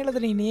ಈಗ ಏನು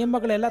ಹೇಳಿದ್ರೆ ಈ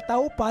ನಿಯಮಗಳೆಲ್ಲ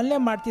ತಾವು ಪಾಲನೆ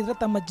ಮಾಡ್ತಿದ್ರೆ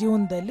ತಮ್ಮ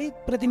ಜೀವನದಲ್ಲಿ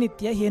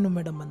ಪ್ರತಿನಿತ್ಯ ಏನು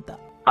ಮೇಡಮ್ ಅಂತ?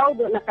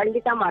 ಹೌದು, ನಾ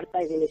ಖಂಡಿತ ಮಾಡ್ತಾ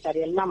ಇದ್ದೀನಿ ಸರ್,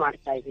 ಎಲ್ಲ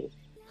ಮಾಡ್ತಾ ಇದ್ದೀನಿ.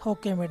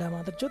 ಓಕೆ ಮೇಡಮ್,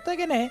 ಅದ್ರ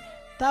ಜೊತೆಗೇನೆ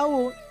ತಾವು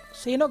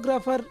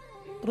ಸೈನೋಗ್ರಾಫರ್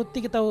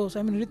ವೃತ್ತಿಗೆ ತಾವು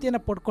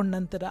ನಿವೃತ್ತಿಯನ್ನು ಪಡ್ಕೊಂಡ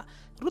ನಂತರ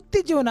ವೃತ್ತಿ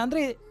ಜೀವನ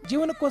ಅಂದರೆ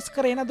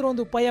ಜೀವನಕ್ಕೋಸ್ಕರ ಏನಾದರೂ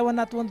ಒಂದು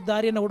ಉಪಾಯವನ್ನು ಅಥವಾ ಒಂದು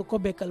ದಾರಿಯನ್ನು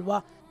ಹುಡ್ಕೋಬೇಕಲ್ವಾ?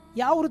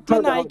 ಯಾವ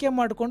ವೃತ್ತಿಯನ್ನು ಆಯ್ಕೆ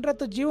ಮಾಡಿಕೊಂಡ್ರೆ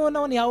ಅಥವಾ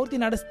ಜೀವನವನ್ನು ಯಾವ ರೀತಿ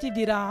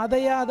ನಡೆಸ್ತಿದ್ದೀರಾ,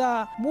 ಆದಾಯದ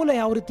ಮೂಲ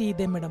ಯಾವ ರೀತಿ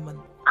ಇದೆ ಮೇಡಮ್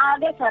ಅಂತ?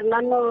 ಅದೇ ಸರ್,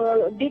 ನಾನು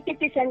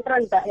DTP ಸೆಂಟರ್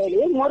ಅಂತ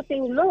ಹೇಳಿ 3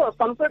 ತಿಂಗಳು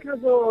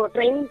ಕಂಪ್ಯೂಟರ್ದು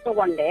ಟ್ರೈನಿಂಗ್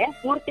ತಗೊಂಡೆ.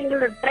 3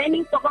 ತಿಂಗಳು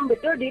ಟ್ರೈನಿಂಗ್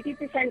ತಗೊಂಡ್ಬಿಟ್ಟು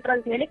DTP ಸೆಂಟರ್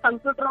ಅಂತ ಹೇಳಿ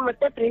ಕಂಪ್ಯೂಟರ್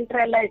ಮತ್ತೆ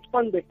ಪ್ರಿಂಟರ್ ಎಲ್ಲ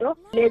ಇಟ್ಕೊಂಡ್ಬಿಟ್ಟು,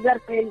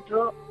 ಲೇಸರ್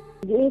ಪ್ರಿಂಟರ್,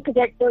 ಇಂಕ್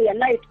ಜೆಟ್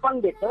ಎಲ್ಲ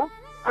ಇಟ್ಕೊಂಡ್ಬಿಟ್ಟು,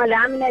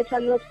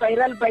 ಲ್ಯಾಮಿನೇಷನ್,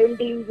 ಸ್ಪೈರಲ್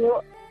ಬೈಂಡಿಂಗ್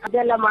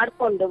ಅದೆಲ್ಲ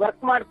ಮಾಡ್ಕೊಂಡು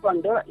ವರ್ಕ್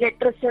ಮಾಡ್ಕೊಂಡು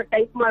ಲೆಟರ್ಸ್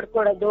ಟೈಪ್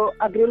ಮಾಡ್ಕೊಡೋದು,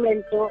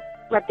 ಅಗ್ರಿಮೆಂಟ್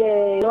ಮತ್ತೆ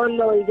ಲೋನ್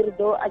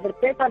ಇದ್ರದ್ದು ಅದ್ರ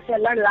ಪೇಪರ್ಸ್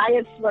ಎಲ್ಲ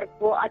ಲಾಯರ್ಸ್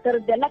ವರ್ಕ್ ಆ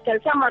ತರದ್ದೆಲ್ಲ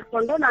ಕೆಲಸ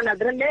ಮಾಡ್ಕೊಂಡು ನಾನು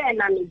ಅದರಲ್ಲೇ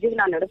ನಾನು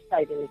ಜೀವನ ನಡೆಸ್ತಾ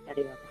ಇದ್ದೀನಿ ಸರ್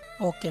ಇವಾಗ.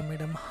 ಓಕೆ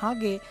ಮೇಡಮ್,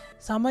 ಹಾಗೆ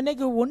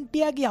ಸಾಮಾನ್ಯವಾಗಿ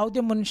ಒಂಟಿಯಾಗಿ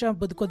ಯಾವುದೇ ಮನುಷ್ಯ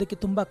ಬದುಕೋದಕ್ಕೆ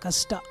ತುಂಬ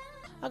ಕಷ್ಟ.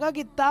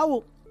 ಹಾಗಾಗಿ ತಾವು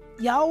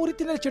ಯಾವ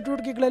ರೀತಿಯ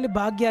ಚಟುವಟಿಕೆಗಳಲ್ಲಿ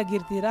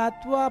ಭಾಗಿಯಾಗಿರ್ತೀರಾ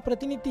ಅಥವಾ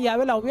ಪ್ರತಿನಿತ್ಯ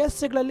ಯಾವೆಲ್ಲ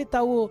ಹವ್ಯಾಸಗಳಲ್ಲಿ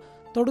ತಾವು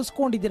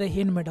ತೊಡಸ್ಕೊಂಡಿದ್ದೀರಾ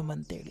ಏನು ಮೇಡಮ್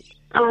ಅಂತೇಳಿ?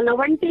 ನಾವು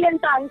ಒಂಟಿ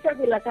ಅಂತ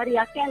ಅನ್ಸೋದಿಲ್ಲ ಸರ್,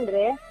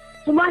 ಯಾಕೆಂದ್ರೆ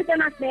ಸುಮಾರು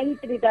ಜನ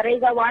ಸ್ನೇಹಿತರಿದ್ದಾರೆ.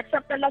 ಈಗ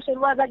ವಾಟ್ಸಪ್ ಎಲ್ಲ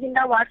ಶುರುವಾದಾಗಿಂದ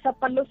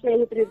ವಾಟ್ಸಪ್ ಅಲ್ಲೂ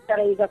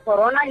ಸ್ನೇಹಿತರಿರ್ತಾರೆ. ಈಗ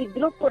ಕೊರೋನಾ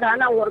ಇದ್ರೂ ಕೂಡ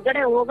ನಾವು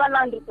ಹೊರಗಡೆ ಹೋಗಲ್ಲ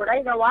ಅಂದ್ರೂ ಕೂಡ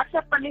ಈಗ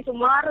ವಾಟ್ಸಪ್ ಅಲ್ಲಿ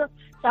ಸುಮಾರು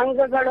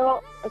ಸಂಘಗಳು,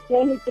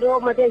 ಸ್ನೇಹಿತರು,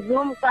 ಮತ್ತೆ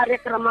ಝೂಮ್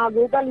ಕಾರ್ಯಕ್ರಮ,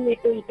 ಗೂಗಲ್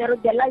ಮೀಟ್ ಈ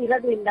ತರದ್ದೆಲ್ಲ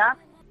ಇರೋದ್ರಿಂದ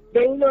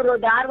ಬೆಂಗಳೂರು,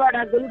 ಧಾರವಾಡ,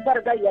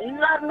 ಗುಲ್ಬರ್ಗ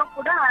ಎಲ್ಲಾರನ್ನೂ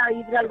ಕೂಡ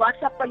ಇದ್ರಲ್ಲಿ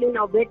ವಾಟ್ಸಪ್ ಅಲ್ಲಿ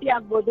ನಾವು ಭೇಟಿ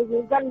ಆಗ್ಬೋದು,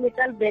 ಗೂಗಲ್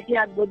ಮೀಟ್ ಅಲ್ಲಿ ಭೇಟಿ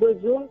ಆಗ್ಬೋದು,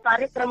 ಝೂಮ್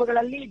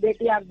ಕಾರ್ಯಕ್ರಮಗಳಲ್ಲಿ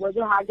ಭೇಟಿ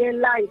ಆಗ್ಬೋದು.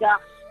 ಹಾಗೆಲ್ಲ ಈಗ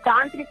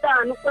ತಾಂತ್ರಿಕ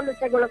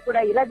ಅನುಕೂಲತೆಗಳು ಕೂಡ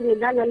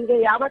ಇರೋದ್ರಿಂದ ನನ್ಗೆ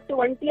ಯಾವತ್ತು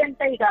ಒಂಟಿ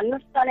ಅಂತ ಈಗ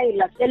ಅನ್ನಿಸ್ತಾನೆ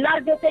ಇಲ್ಲ. ಎಲ್ಲಾರ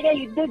ಜೊತೆಗೆ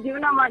ಇದ್ದು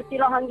ಜೀವನ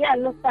ಮಾಡ್ತಿರೋ ಹಂಗೆ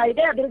ಅನ್ನಿಸ್ತಾ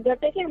ಇದೆ. ಅದ್ರ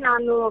ಜೊತೆಗೆ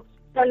ನಾನು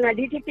ನನ್ನ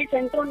DTP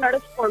ಸೆಂಟರ್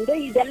ನಡೆಸ್ಕೊಂಡು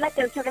ಇದೆಲ್ಲ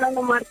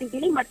ಕೆಲಸಗಳನ್ನು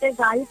ಮಾಡ್ತಿದ್ದೀನಿ. ಮತ್ತೆ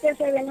ಸಾಹಿತ್ಯ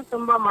ಸೇವೆಯನ್ನು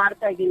ತುಂಬಾ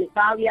ಮಾಡ್ತಾ ಇದ್ದೀನಿ.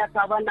 ಕಾವ್ಯ,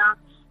 ಕವನ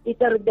ಈ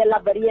ತರದ್ದೆಲ್ಲ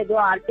ಬರೆಯೋದು,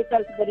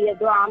 ಆರ್ಟಿಕಲ್ಸ್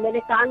ಬರೆಯೋದು. ಆಮೇಲೆ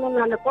ಕಾನೂನು,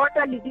 ನಾನು ಕೋರ್ಟ್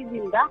ಅಲ್ಲಿ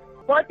ಇದ್ದಿದ್ದರಿಂದ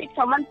ಕೋರ್ಟಿಗೆ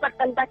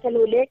ಸಂಬಂಧಪಟ್ಟಂತ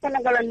ಕೆಲವು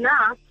ಲೇಖನಗಳನ್ನ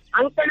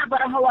ಅಂಕಣ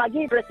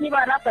ಬರಹವಾಗಿ ಪ್ರತಿ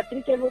ವಾರ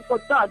ಪತ್ರಿಕೆಗೂ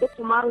ಕೊಟ್ಟು ಅದಕ್ಕೆ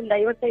ಸುಮಾರು ಒಂದು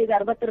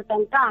 55-60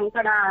 ತನಕ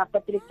ಅಂಕಣ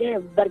ಪತ್ರಿಕೆ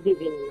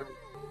ಬರ್ದಿದ್ದೀನಿ ನಾನು.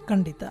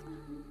 ಖಂಡಿತ.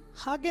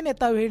 ಹಾಗೇನೆ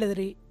ತಾವು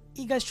ಹೇಳಿದ್ರಿ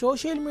ಈಗ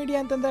ಸೋಷಿಯಲ್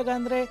ಮೀಡಿಯಾ ಅಂತಂದಾಗ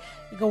ಅಂದರೆ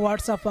ಈಗ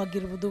ವಾಟ್ಸಪ್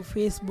ಆಗಿರ್ಬೋದು,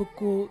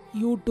 ಫೇಸ್ಬುಕ್ಕು,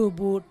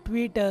 ಯೂಟ್ಯೂಬು,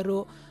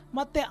 ಟ್ವಿಟರು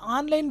ಮತ್ತು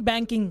ಆನ್ಲೈನ್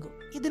ಬ್ಯಾಂಕಿಂಗ್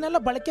ಇದನ್ನೆಲ್ಲ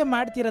ಬಳಕೆ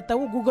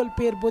ಮಾಡ್ತಿರತ್ತಾವು. ಗೂಗಲ್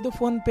ಪೇ ಇರ್ಬೋದು,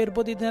 ಫೋನ್ ಪೇ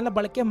ಇರ್ಬೋದು, ಇದನ್ನೆಲ್ಲ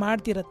ಬಳಕೆ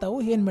ಮಾಡ್ತಿರತ್ತಾವು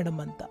ಏನು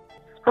ಮೇಡಮ್ ಅಂತ?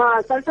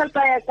 ಸ್ವಲ್ಪ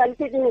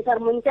ಕಲ್ತಿದ್ದೀನಿ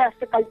ಸರ್, ಮುಂಚೆ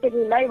ಅಷ್ಟು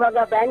ಕಲ್ತಿರ್ಲಿಲ್ಲ. ಇವಾಗ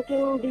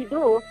ಬ್ಯಾಂಕಿಂಗ್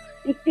ಇದು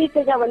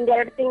ಇತ್ತೀಚೆಗೆ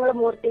 1-2 ತಿಂಗಳು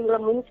 3 ತಿಂಗಳ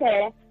ಮುಂಚೆ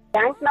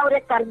ಬ್ಯಾಂಕ್ನವರೇ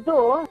ಕರೆದು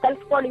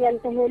ಕಲ್ಸ್ಕೊಳ್ಳಿ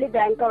ಅಂತ ಹೇಳಿ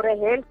ಬ್ಯಾಂಕ್ ಅವರೇ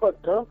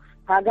ಹೇಳ್ಕೊಟ್ರು.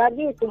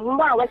 ಹಾಗಾಗಿ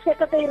ತುಂಬಾ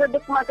ಅವಶ್ಯಕತೆ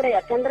ಇರೋದಕ್ಕೆ ಮಾತ್ರ,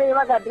 ಯಾಕಂದ್ರೆ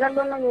ಇವಾಗ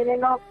ಅದ್ರಲ್ಲೂ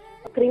ಏನೇನೋ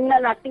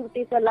ಕ್ರಿಮಿನಲ್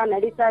ಆಕ್ಟಿವಿಟೀಸ್ ಎಲ್ಲ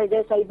ನಡೀತಾ ಇದೆ,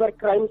 ಸೈಬರ್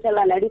ಕ್ರೈಮ್ಸ್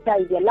ಎಲ್ಲ ನಡೀತಾ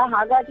ಇದೆಯಲ್ಲ,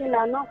 ಹಾಗಾಗಿ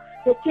ನಾನು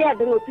ಹೆಚ್ಚೆ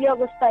ಅದನ್ನ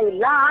ಉಪಯೋಗಿಸ್ತಾ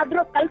ಇಲ್ಲ.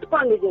 ಆದ್ರೂ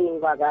ಕಲ್ತ್ಕೊಂಡಿದ್ದೀನಿ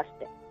ಇವಾಗ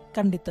ಅಷ್ಟೇ.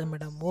 ಖಂಡಿತ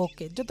ಮೇಡಮ್.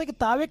 ಓಕೆ, ಜೊತೆಗೆ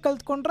ತಾವೇ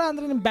ಕಲ್ತ್ಕೊಂಡ್ರೆ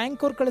ಅಂದರೆ ನಿಮ್ಮ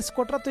ಬ್ಯಾಂಕ್ ಅವ್ರು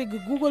ಕಳಿಸ್ಕೊಟ್ರೆ ಅಥವಾ ಈಗ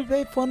ಗೂಗಲ್ ಪೇ,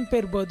 ಫೋನ್ ಪೇ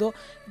ಇರ್ಬೋದು,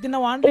 ಇದನ್ನು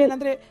ನಾವು ಆನ್ಲೈನ್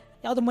ಅಂದರೆ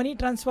ಯಾವುದು ಮನಿ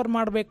ಟ್ರಾನ್ಸ್ಫರ್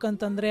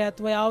ಮಾಡಬೇಕಂತಂದರೆ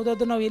ಅಥವಾ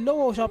ಯಾವುದಾದ್ರು ನಾವು ಎಲ್ಲೋ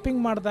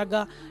ಶಾಪಿಂಗ್ ಮಾಡಿದಾಗ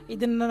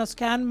ಇದನ್ನು ನಾವು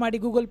ಸ್ಕ್ಯಾನ್ ಮಾಡಿ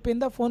ಗೂಗಲ್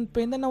ಪೇಯಿಂದ, ಫೋನ್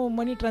ಪೇಯಿಂದ ನಾವು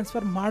ಮನಿ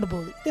ಟ್ರಾನ್ಸ್ಫರ್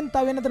ಮಾಡ್ಬೋದು. ಇದನ್ನು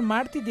ತಾವೇನಾದ್ರೂ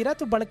ಮಾಡ್ತಿದ್ದೀರಾ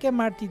ಅಥವಾ ಬಳಕೆ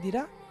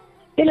ಮಾಡ್ತಿದ್ದೀರಾ?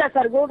 ಇಲ್ಲ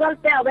ಸರ್, ಗೂಗಲ್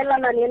ಪೇ ಅವೆಲ್ಲ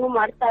ನಾನೇನು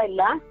ಮಾಡ್ತಾ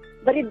ಇಲ್ಲ.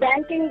 ಬರೀ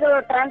ಬ್ಯಾಂಕಿಂಗ್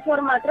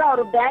ಟ್ರಾನ್ಸ್ಫರ್ ಮಾತ್ರ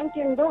ಅವರು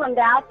ಬ್ಯಾಂಕಿಂದು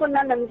ಒಂದು ಆಪ್ ಅನ್ನ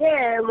ನಮ್ಗೆ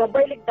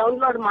ಮೊಬೈಲ್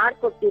ಡೌನ್ಲೋಡ್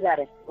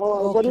ಮಾಡ್ಕೊಟ್ಟಿದ್ದಾರೆ.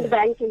 ಒಂದು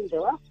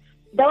ಬ್ಯಾಂಕಿಂದು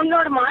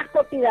ಡೌನ್ಲೋಡ್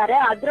ಮಾಡ್ಕೊಟ್ಟಿದ್ದಾರೆ.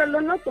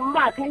 ಅದ್ರಲ್ಲೂ ತುಂಬಾ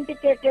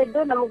ಅಥೆಂಟಿಕೇಟೆಡ್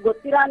ನಮಗ್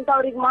ಗೊತ್ತಿರೋ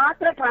ಅಂತವ್ರಿಗೆ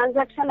ಮಾತ್ರ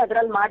ಟ್ರಾನ್ಸಾಕ್ಷನ್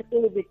ಅದ್ರಲ್ಲಿ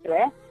ಮಾಡ್ತೀನಿ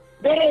ಬಿಟ್ರೆ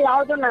ಬೇರೆ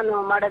ಯಾವ್ದು ನಾನು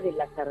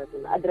ಮಾಡೋದಿಲ್ಲ ಸರ್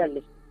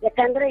ಅದ್ರಲ್ಲಿ.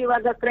 ಯಾಕಂದ್ರೆ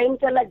ಇವಾಗ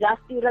ಕ್ರೈಮ್ಸ್ ಎಲ್ಲ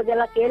ಜಾಸ್ತಿ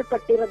ಇರೋದೆಲ್ಲ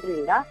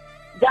ಕೇಳ್ಪಟ್ಟಿರೋದ್ರಿಂದ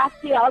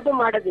ಜಾಸ್ತಿ ಯಾವ್ದು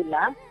ಮಾಡೋದಿಲ್ಲ.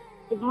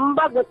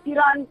 ತುಂಬಾ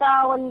ಗೊತ್ತಿರೋ ಅಂತ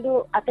ಒಂದು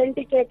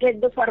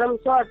ಅಥೆಂಟಿಕೇಟೆಡ್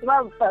ಫರ್ಮ್ಸ್ ಅಥವಾ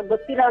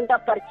ಗೊತ್ತಿರೋ ಅಂತ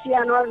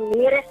ಪರಿಚಯನೋ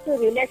ನಿಯರೆಸ್ಟ್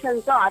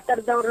ರಿಲೇಷನ್ಸ್ ಆ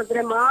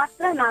ತರದವ್ರಿದ್ರೆ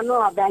ಮಾತ್ರ ನಾನು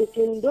ಆ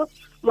ಬ್ಯಾಂಕಿಂದು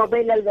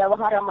ಮೊಬೈಲ್ ಅಲ್ಲಿ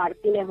ವ್ಯವಹಾರ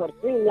ಮಾಡ್ತೀನಿ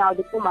ಹೊರತು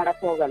ಇನ್ಯಾವುದಕ್ಕೂ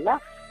ಮಾಡಕ್ ಹೋಗಲ್ಲ.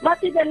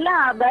 ಮತ್ತಿದೆಲ್ಲ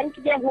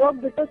ಬ್ಯಾಂಕ್ಗೆ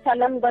ಹೋಗ್ಬಿಟ್ಟು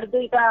ಚಲನ್ ಬರ್ದು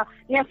ಈಗ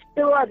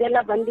ನೆಫ್ಟ್ ಅದೆಲ್ಲ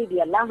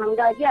ಬಂದಿದೆಯಲ್ಲ,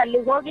 ಹಂಗಾಗಿ ಅಲ್ಲಿ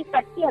ಹೋಗಿ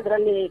ಕಟ್ಟಿ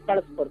ಅದ್ರಲ್ಲಿ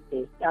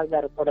ಕಳಿಸ್ಕೊಡ್ತೀವಿ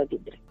ಯಾವ್ದಾದ್ರು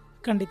ಕೊಡೋದಿದ್ರೆ.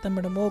 ಖಂಡಿತ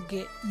ಮೇಡಮ್.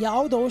 ಓಕೆ,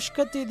 ಯಾವ್ದು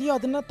ಅವಶ್ಯಕತೆ ಇದೆಯೋ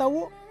ಅದನ್ನ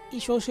ತಾವು ಈ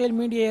ಸೋಷಿಯಲ್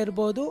ಮೀಡಿಯಾ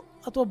ಇರ್ಬೋದು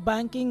ಅಥವಾ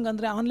ಬ್ಯಾಂಕಿಂಗ್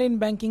ಅಂದ್ರೆ ಆನ್ಲೈನ್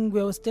ಬ್ಯಾಂಕಿಂಗ್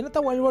ವ್ಯವಸ್ಥೆನ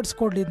ತಾವು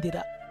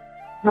ಅಳವಡಿಸ್ಕೊಂಡಿದ್ದೀರಾ?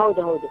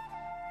 ಹೌದು ಹೌದು,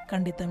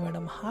 ಖಂಡಿತ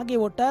ಮೇಡಮ್. ಹಾಗೆ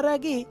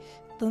ಒಟ್ಟಾರೆಯಾಗಿ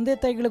ತಂದೆ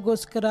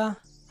ತಾಯಿಗಳಿಗೋಸ್ಕರ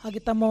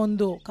ಹಾಗೆ ತಮ್ಮ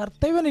ಒಂದು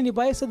ಕರ್ತವ್ಯನ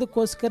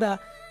ನಿಭಾಯಿಸೋದಕ್ಕೋಸ್ಕರ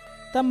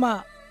ತಮ್ಮ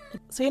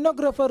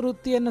ಸೈನೋಗ್ರಾಫರ್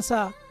ವೃತ್ತಿಯನ್ನು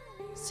ಸಹ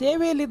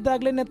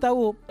ಸೇವೆಯಲ್ಲಿದ್ದಾಗಲೇ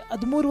ತಾವು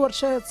 13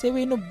 ವರ್ಷ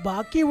ಸೇವೆಯನ್ನು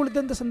ಬಾಕಿ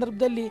ಉಳಿದಂಥ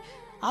ಸಂದರ್ಭದಲ್ಲಿ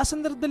ಆ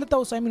ಸಂದರ್ಭದಲ್ಲಿ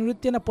ತಾವು ಸ್ವಾಮಿ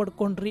ವೃತ್ತಿಯನ್ನು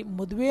ಪಡ್ಕೊಂಡ್ರಿ.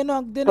 ಮದುವೆನೂ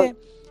ಆಗದೇನೆ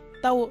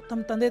ತಾವು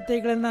ತಮ್ಮ ತಂದೆ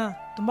ತಾಯಿಗಳನ್ನ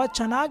ತುಂಬ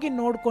ಚೆನ್ನಾಗಿ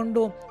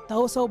ನೋಡಿಕೊಂಡು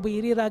ತಾವು ಸಹ ಒಬ್ಬ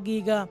ಹಿರಿಯರಾಗಿ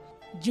ಈಗ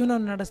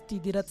ಜೀವನವನ್ನು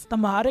ನಡೆಸ್ತಿದ್ದೀರಾ.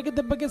 ತಮ್ಮ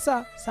ಆರೋಗ್ಯದ ಬಗ್ಗೆ ಸಹ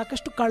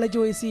ಸಾಕಷ್ಟು ಕಾಳಜಿ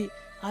ವಹಿಸಿ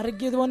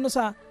ಆರೋಗ್ಯವನ್ನು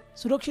ಸಹ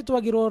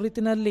ಸುರಕ್ಷಿತವಾಗಿರೋ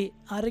ರೀತಿಯಲ್ಲಿ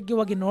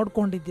ಆರೋಗ್ಯವಾಗಿ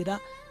ನೋಡ್ಕೊಂಡಿದ್ದೀರಾ.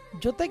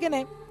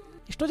 ಜೊತೆಗೇನೆ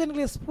ಎಷ್ಟೋ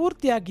ಜನಗಳಿಗೆ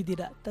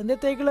ಸ್ಫೂರ್ತಿಯಾಗಿದ್ದೀರಾ. ತಂದೆ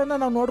ತಾಯಿಗಳನ್ನು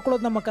ನಾವು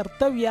ನೋಡ್ಕೊಳ್ಳೋದು ನಮ್ಮ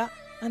ಕರ್ತವ್ಯ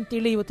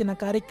ಅಂತೇಳಿ ಇವತ್ತಿನ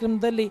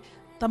ಕಾರ್ಯಕ್ರಮದಲ್ಲಿ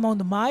ತಮ್ಮ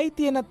ಒಂದು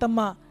ಮಾಹಿತಿಯನ್ನು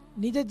ತಮ್ಮ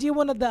ನಿಜ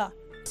ಜೀವನದ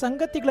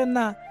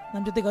ಸಂಗತಿಗಳನ್ನು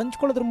ನಮ್ಮ ಜೊತೆಗೆ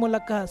ಹಂಚ್ಕೊಳ್ಳೋದ್ರ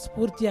ಮೂಲಕ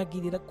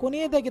ಸ್ಫೂರ್ತಿಯಾಗಿದ್ದೀರಾ.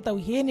 ಕೊನೆಯದಾಗಿ ತಾವು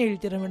ಏನು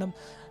ಹೇಳ್ತೀರಾ ಮೇಡಮ್?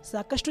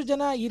 ಸಾಕಷ್ಟು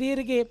ಜನ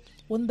ಹಿರಿಯರಿಗೆ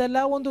ಒಂದಲ್ಲ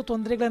ಒಂದು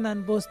ತೊಂದರೆಗಳನ್ನು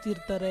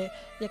ಅನುಭವಿಸ್ತಿರ್ತಾರೆ.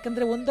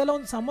 ಯಾಕಂದರೆ ಒಂದಲ್ಲ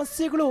ಒಂದು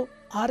ಸಮಸ್ಯೆಗಳು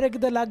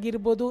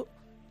ಆರೋಗ್ಯದಲ್ಲಾಗಿರ್ಬೋದು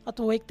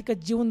ಅಥವಾ ವೈಯಕ್ತಿಕ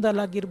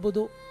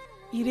ಜೀವನದಲ್ಲಾಗಿರ್ಬೋದು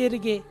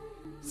ಹಿರಿಯರಿಗೆ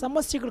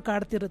ಸಮಸ್ಯೆಗಳು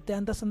ಕಾಡ್ತಿರುತ್ತೆ.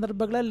 ಅಂಥ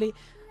ಸಂದರ್ಭಗಳಲ್ಲಿ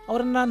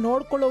ಅವರನ್ನು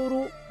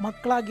ನೋಡ್ಕೊಳ್ಳೋರು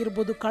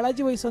ಮಕ್ಕಳಾಗಿರ್ಬೋದು,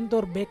 ಕಾಳಜಿ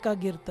ವಹಿಸೋಂಥವ್ರು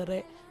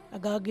ಬೇಕಾಗಿರ್ತಾರೆ.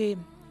 ಹಾಗಾಗಿ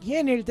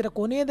ಏನು ಹೇಳ್ತೀರಾ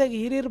ಕೊನೆಯದಾಗಿ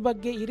ಹಿರಿಯರ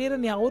ಬಗ್ಗೆ?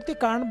 ಹಿರಿಯರನ್ನು ಯಾವ ರೀತಿ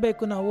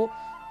ಕಾಣಬೇಕು ನಾವು,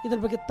 ಇದ್ರ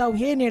ಬಗ್ಗೆ ತಾವು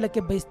ಏನು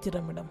ಹೇಳಕ್ಕೆ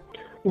ಬಯಸ್ತೀರಾ ಮೇಡಮ್?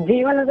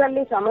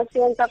 ಜೀವನದಲ್ಲಿ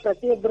ಸಮಸ್ಯೆ ಅಂತ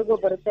ಪ್ರತಿಯೊಬ್ಬರಿಗೂ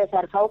ಬರುತ್ತೆ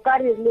ಸರ್.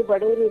 ಸಾಹುಕಾರ ಇರ್ಲಿ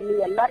ಬಡವರು ಇರ್ಲಿ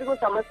ಎಲ್ಲರಿಗೂ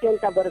ಸಮಸ್ಯೆ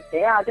ಅಂತ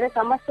ಬರುತ್ತೆ. ಆದ್ರೆ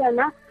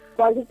ಸಮಸ್ಯೆನ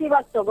ಪಾಸಿಟಿವ್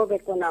ಆಗಿ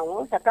ತಗೋಬೇಕು, ನಾವು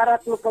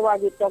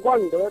ಸಕಾರಾತ್ಮಕವಾಗಿ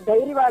ತಗೊಂಡು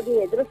ಧೈರ್ಯವಾಗಿ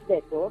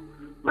ಎದುರಿಸ್ಬೇಕು.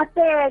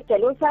 ಮತ್ತೆ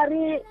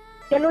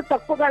ಕೆಲವು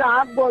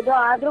ತಪ್ಪುಗಳಾಗ್ಬೋದು,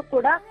 ಆದ್ರೂ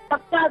ಕೂಡ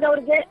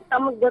ತಪ್ಪಾದವ್ರಿಗೆ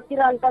ತಮಗ್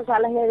ಗೊತ್ತಿರೋ ಅಂತ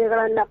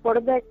ಸಲಹೆಗಳನ್ನ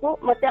ಕೊಡ್ಬೇಕು.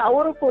 ಮತ್ತೆ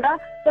ಅವರು ಕೂಡ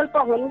ಸ್ವಲ್ಪ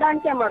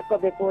ಹೊಂದಾಣಿಕೆ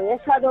ಮಾಡ್ಕೋಬೇಕು.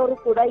 ವಯಸ್ಸಾದವರು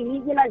ಕೂಡ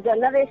ಈಗಿನ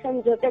ಜನರೇಷನ್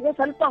ಜೊತೆಗೆ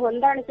ಸ್ವಲ್ಪ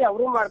ಹೊಂದಾಣಿಕೆ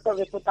ಅವರು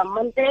ಮಾಡ್ಕೋಬೇಕು.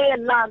 ತಮ್ಮಂತೆ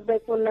ಎಲ್ಲ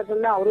ಆಗ್ಬೇಕು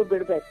ಅನ್ನೋದನ್ನ ಅವರು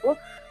ಬಿಡ್ಬೇಕು.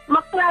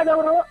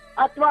 ಮಕ್ಕಳಾದವರು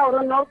ಅಥವಾ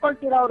ಅವ್ರನ್ನ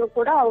ನೋಡ್ಕೊಳ್ತಿರೋರು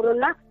ಕೂಡ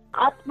ಅವ್ರನ್ನ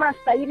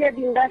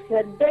ಆತ್ಮಸ್ಥೈರ್ಯದಿಂದ,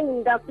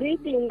 ಶ್ರದ್ಧೆಯಿಂದ,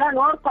 ಪ್ರೀತಿಯಿಂದ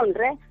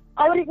ನೋಡ್ಕೊಂಡ್ರೆ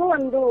ಅವರಿಗೂ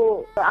ಒಂದು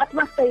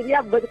ಆತ್ಮಸ್ಥೈರ್ಯ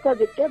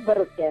ಬದುಕೋದಕ್ಕೆ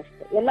ಬರುತ್ತೆ.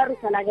 ಅಷ್ಟೇ, ಎಲ್ಲರೂ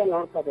ಚೆನ್ನಾಗೇ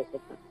ನೋಡ್ಕೋಬೇಕು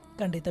ಸರ್.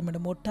 ಖಂಡಿತ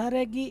ಮೇಡಮ್.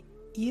 ಒಟ್ಟಾರೆಯಾಗಿ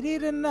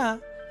ಹಿರಿಯರನ್ನ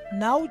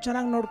ನಾವು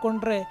ಚೆನ್ನಾಗಿ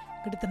ನೋಡಿಕೊಂಡ್ರೆ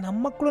ಖಂಡಿತ ನಮ್ಮ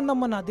ಮಕ್ಕಳು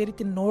ನಮ್ಮನ್ನು ಅದೇ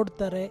ರೀತಿ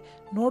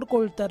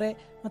ನೋಡ್ಕೊಳ್ತಾರೆ.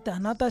 ಮತ್ತು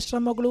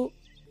ಅನಾಥಾಶ್ರಮಗಳು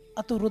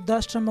ಅಥವಾ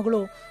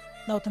ವೃದ್ಧಾಶ್ರಮಗಳು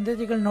ನಾವು ತಂದೆ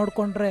ತಾಯಿಗಳು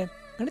ನೋಡಿಕೊಂಡ್ರೆ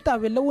ಖಂಡಿತ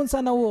ಅವೆಲ್ಲವೂ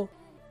ಸಹ ನಾವು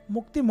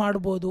ಮುಕ್ತಿ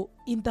ಮಾಡ್ಬೋದು.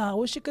 ಇಂತಹ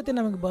ಅವಶ್ಯಕತೆ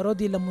ನಮಗೆ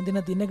ಬರೋದಿಲ್ಲ ಮುಂದಿನ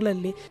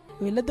ದಿನಗಳಲ್ಲಿ.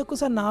 ಇವೆಲ್ಲದಕ್ಕೂ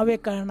ಸಹ ನಾವೇ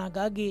ಕಾರಣ.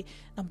 ಹಾಗಾಗಿ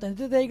ನಮ್ಮ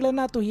ತಂದೆ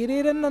ತಾಯಿಗಳನ್ನು ಅಥವಾ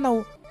ಹಿರಿಯರನ್ನು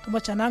ನಾವು ತುಂಬ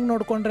ಚೆನ್ನಾಗಿ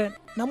ನೋಡಿಕೊಂಡ್ರೆ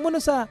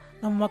ನಮ್ಮನ್ನು ಸಹ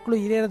ನಮ್ಮ ಮಕ್ಕಳು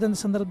ಹಿರಿಯರಾದ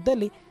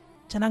ಸಂದರ್ಭದಲ್ಲಿ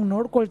ಚೆನ್ನಾಗಿ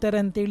ನೋಡ್ಕೊಳ್ತಾರೆ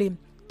ಅಂತೇಳಿ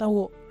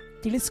ತಾವು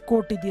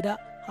ತಿಳಿಸ್ಕೊಟ್ಟಿದ್ದೀರಾ.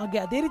 ಹಾಗೆ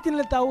ಅದೇ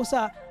ರೀತಿಯಲ್ಲಿ ತಾವು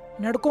ಸಹ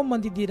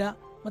ನಡ್ಕೊಂಬಂದಿದ್ದೀರಾ.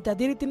 ಮತ್ತು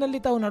ಅದೇ ರೀತಿಯಲ್ಲಿ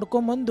ತಾವು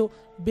ನಡ್ಕೊಂಬಂದು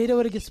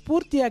ಬೇರೆಯವರಿಗೆ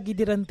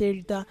ಸ್ಫೂರ್ತಿಯಾಗಿದ್ದೀರಾ ಅಂತ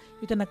ಹೇಳ್ತಾ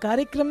ಇವತ್ತಿನ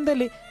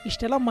ಕಾರ್ಯಕ್ರಮದಲ್ಲಿ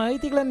ಇಷ್ಟೆಲ್ಲ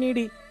ಮಾಹಿತಿಗಳನ್ನು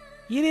ನೀಡಿ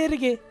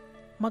ಹಿರಿಯರಿಗೆ,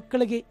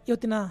 ಮಕ್ಕಳಿಗೆ,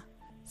 ಇವತ್ತಿನ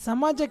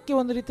ಸಮಾಜಕ್ಕೆ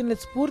ಒಂದು ರೀತಿಯಲ್ಲಿ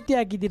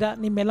ಸ್ಫೂರ್ತಿಯಾಗಿದ್ದೀರಾ.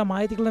 ನಿಮ್ಮೆಲ್ಲ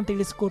ಮಾಹಿತಿಗಳನ್ನು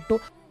ತಿಳಿಸಿಕೊಟ್ಟು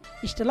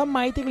ಇಷ್ಟೆಲ್ಲ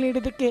ಮಾಹಿತಿಗಳು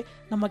ನೀಡೋದಕ್ಕೆ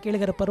ನಮ್ಮ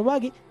ಕೇಳಿಗರ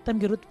ಪರವಾಗಿ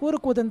ತಮಗೆ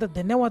ಹೃತ್ಪೂರ್ವಕವಾದಂಥ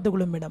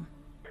ಧನ್ಯವಾದಗಳು ಮೇಡಮ್.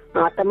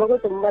 ತಮಗೂ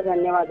ತುಂಬಾ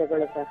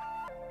ಧನ್ಯವಾದಗಳು ಸರ್.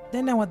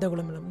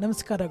 ಧನ್ಯವಾದಗಳು ಮೇಡಮ್.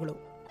 ನಮಸ್ಕಾರಗಳು.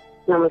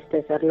 ನಮಸ್ತೆ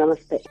ಸರ್.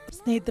 ನಮಸ್ತೆ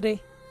ಸ್ನೇಹಿತರೆ.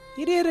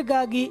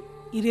 ಹಿರಿಯರಿಗಾಗಿ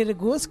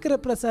ಹಿರಿಯರಿಗೋಸ್ಕರ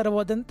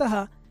ಪ್ರಸಾರವಾದಂತಹ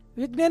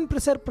ವಿಜ್ಞಾನ್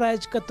ಪ್ರಸಾರ್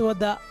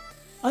ಪ್ರಾಯೋಜಕತ್ವದ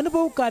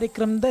ಅನುಭವ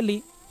ಕಾರ್ಯಕ್ರಮದಲ್ಲಿ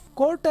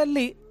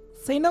ಕೋರ್ಟಲ್ಲಿ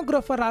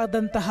ಸೈನೋಗ್ರಾಫರ್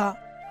ಆದಂತಹ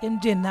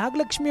MJ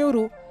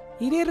ನಾಗಲಕ್ಷ್ಮಿಯವರು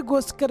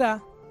ಹಿರಿಯರಿಗೋಸ್ಕರ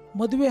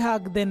ಮದುವೆ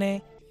ಆಗದೇನೆ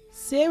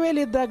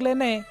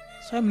ಸೇವೆಯಲ್ಲಿದ್ದಾಗಲೇ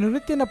ಸ್ವಯಂ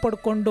ನಿವೃತ್ತಿಯನ್ನು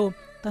ಪಡ್ಕೊಂಡು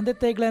ತಂದೆ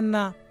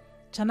ತಾಯಿಗಳನ್ನು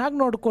ಚೆನ್ನಾಗಿ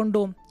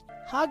ನೋಡಿಕೊಂಡು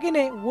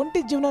ಹಾಗೆಯೇ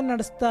ಒಂಟಿ ಜೀವನ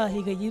ನಡೆಸ್ತಾ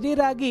ಈಗ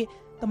ಹಿರಿಯರಾಗಿ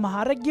ತಮ್ಮ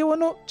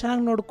ಆರೋಗ್ಯವನ್ನು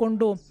ಚೆನ್ನಾಗಿ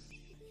ನೋಡಿಕೊಂಡು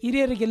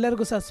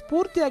ಹಿರಿಯರಿಗೆಲ್ಲರಿಗೂ ಸಹ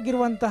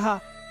ಸ್ಫೂರ್ತಿಯಾಗಿರುವಂತಹ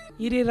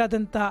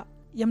ಹಿರಿಯರಾದಂಥ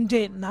MJ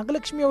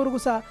ನಾಗಲಕ್ಷ್ಮಿ ಅವರಿಗೂ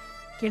ಸಹ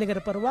ಕೇಳಿಗರ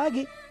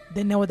ಪರವಾಗಿ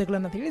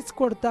ಧನ್ಯವಾದಗಳನ್ನು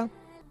ತಿಳಿಸ್ಕೊಡ್ತಾ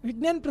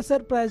ವಿಜ್ಞಾನ್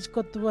ಪ್ರಸಾರ್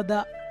ಪ್ರಾಯೋಜಕತ್ವದ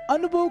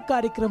ಅನುಭವ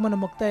ಕಾರ್ಯಕ್ರಮವನ್ನು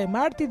ಮುಕ್ತಾಯ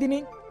ಮಾಡ್ತಿದ್ದೀನಿ.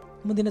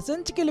 ಮುಂದಿನ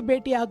ಸಂಚಿಕೆಯಲ್ಲಿ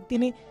ಭೇಟಿ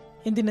ಆಗ್ತೀನಿ.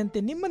 ಎಂದಿನಂತೆ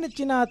ನಿಮ್ಮ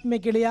ನೆಚ್ಚಿನ ಆತ್ಮೀಯ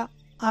ಗೆಳೆಯ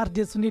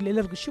RJ ಸುನಿಲ್.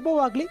 ಎಲ್ಲರಿಗೂ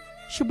ಶುಭವಾಗಲಿ.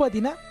 ಶುಭ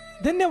ದಿನ.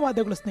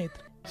 ಧನ್ಯವಾದಗಳು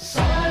ಸ್ನೇಹಿತರೆ.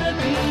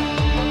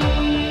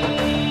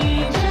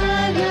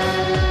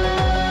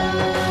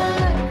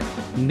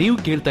 ನೀವು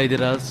ಕೇಳ್ತಾ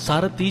ಇದ್ದೀರಾ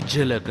ಸಾರಥಿ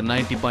ಝಲಕ್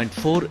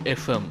 90.4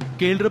 FM.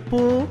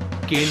 ಕೇಳ್ರಪ್ಪೋ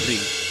ಕೇಳ್ರಿ.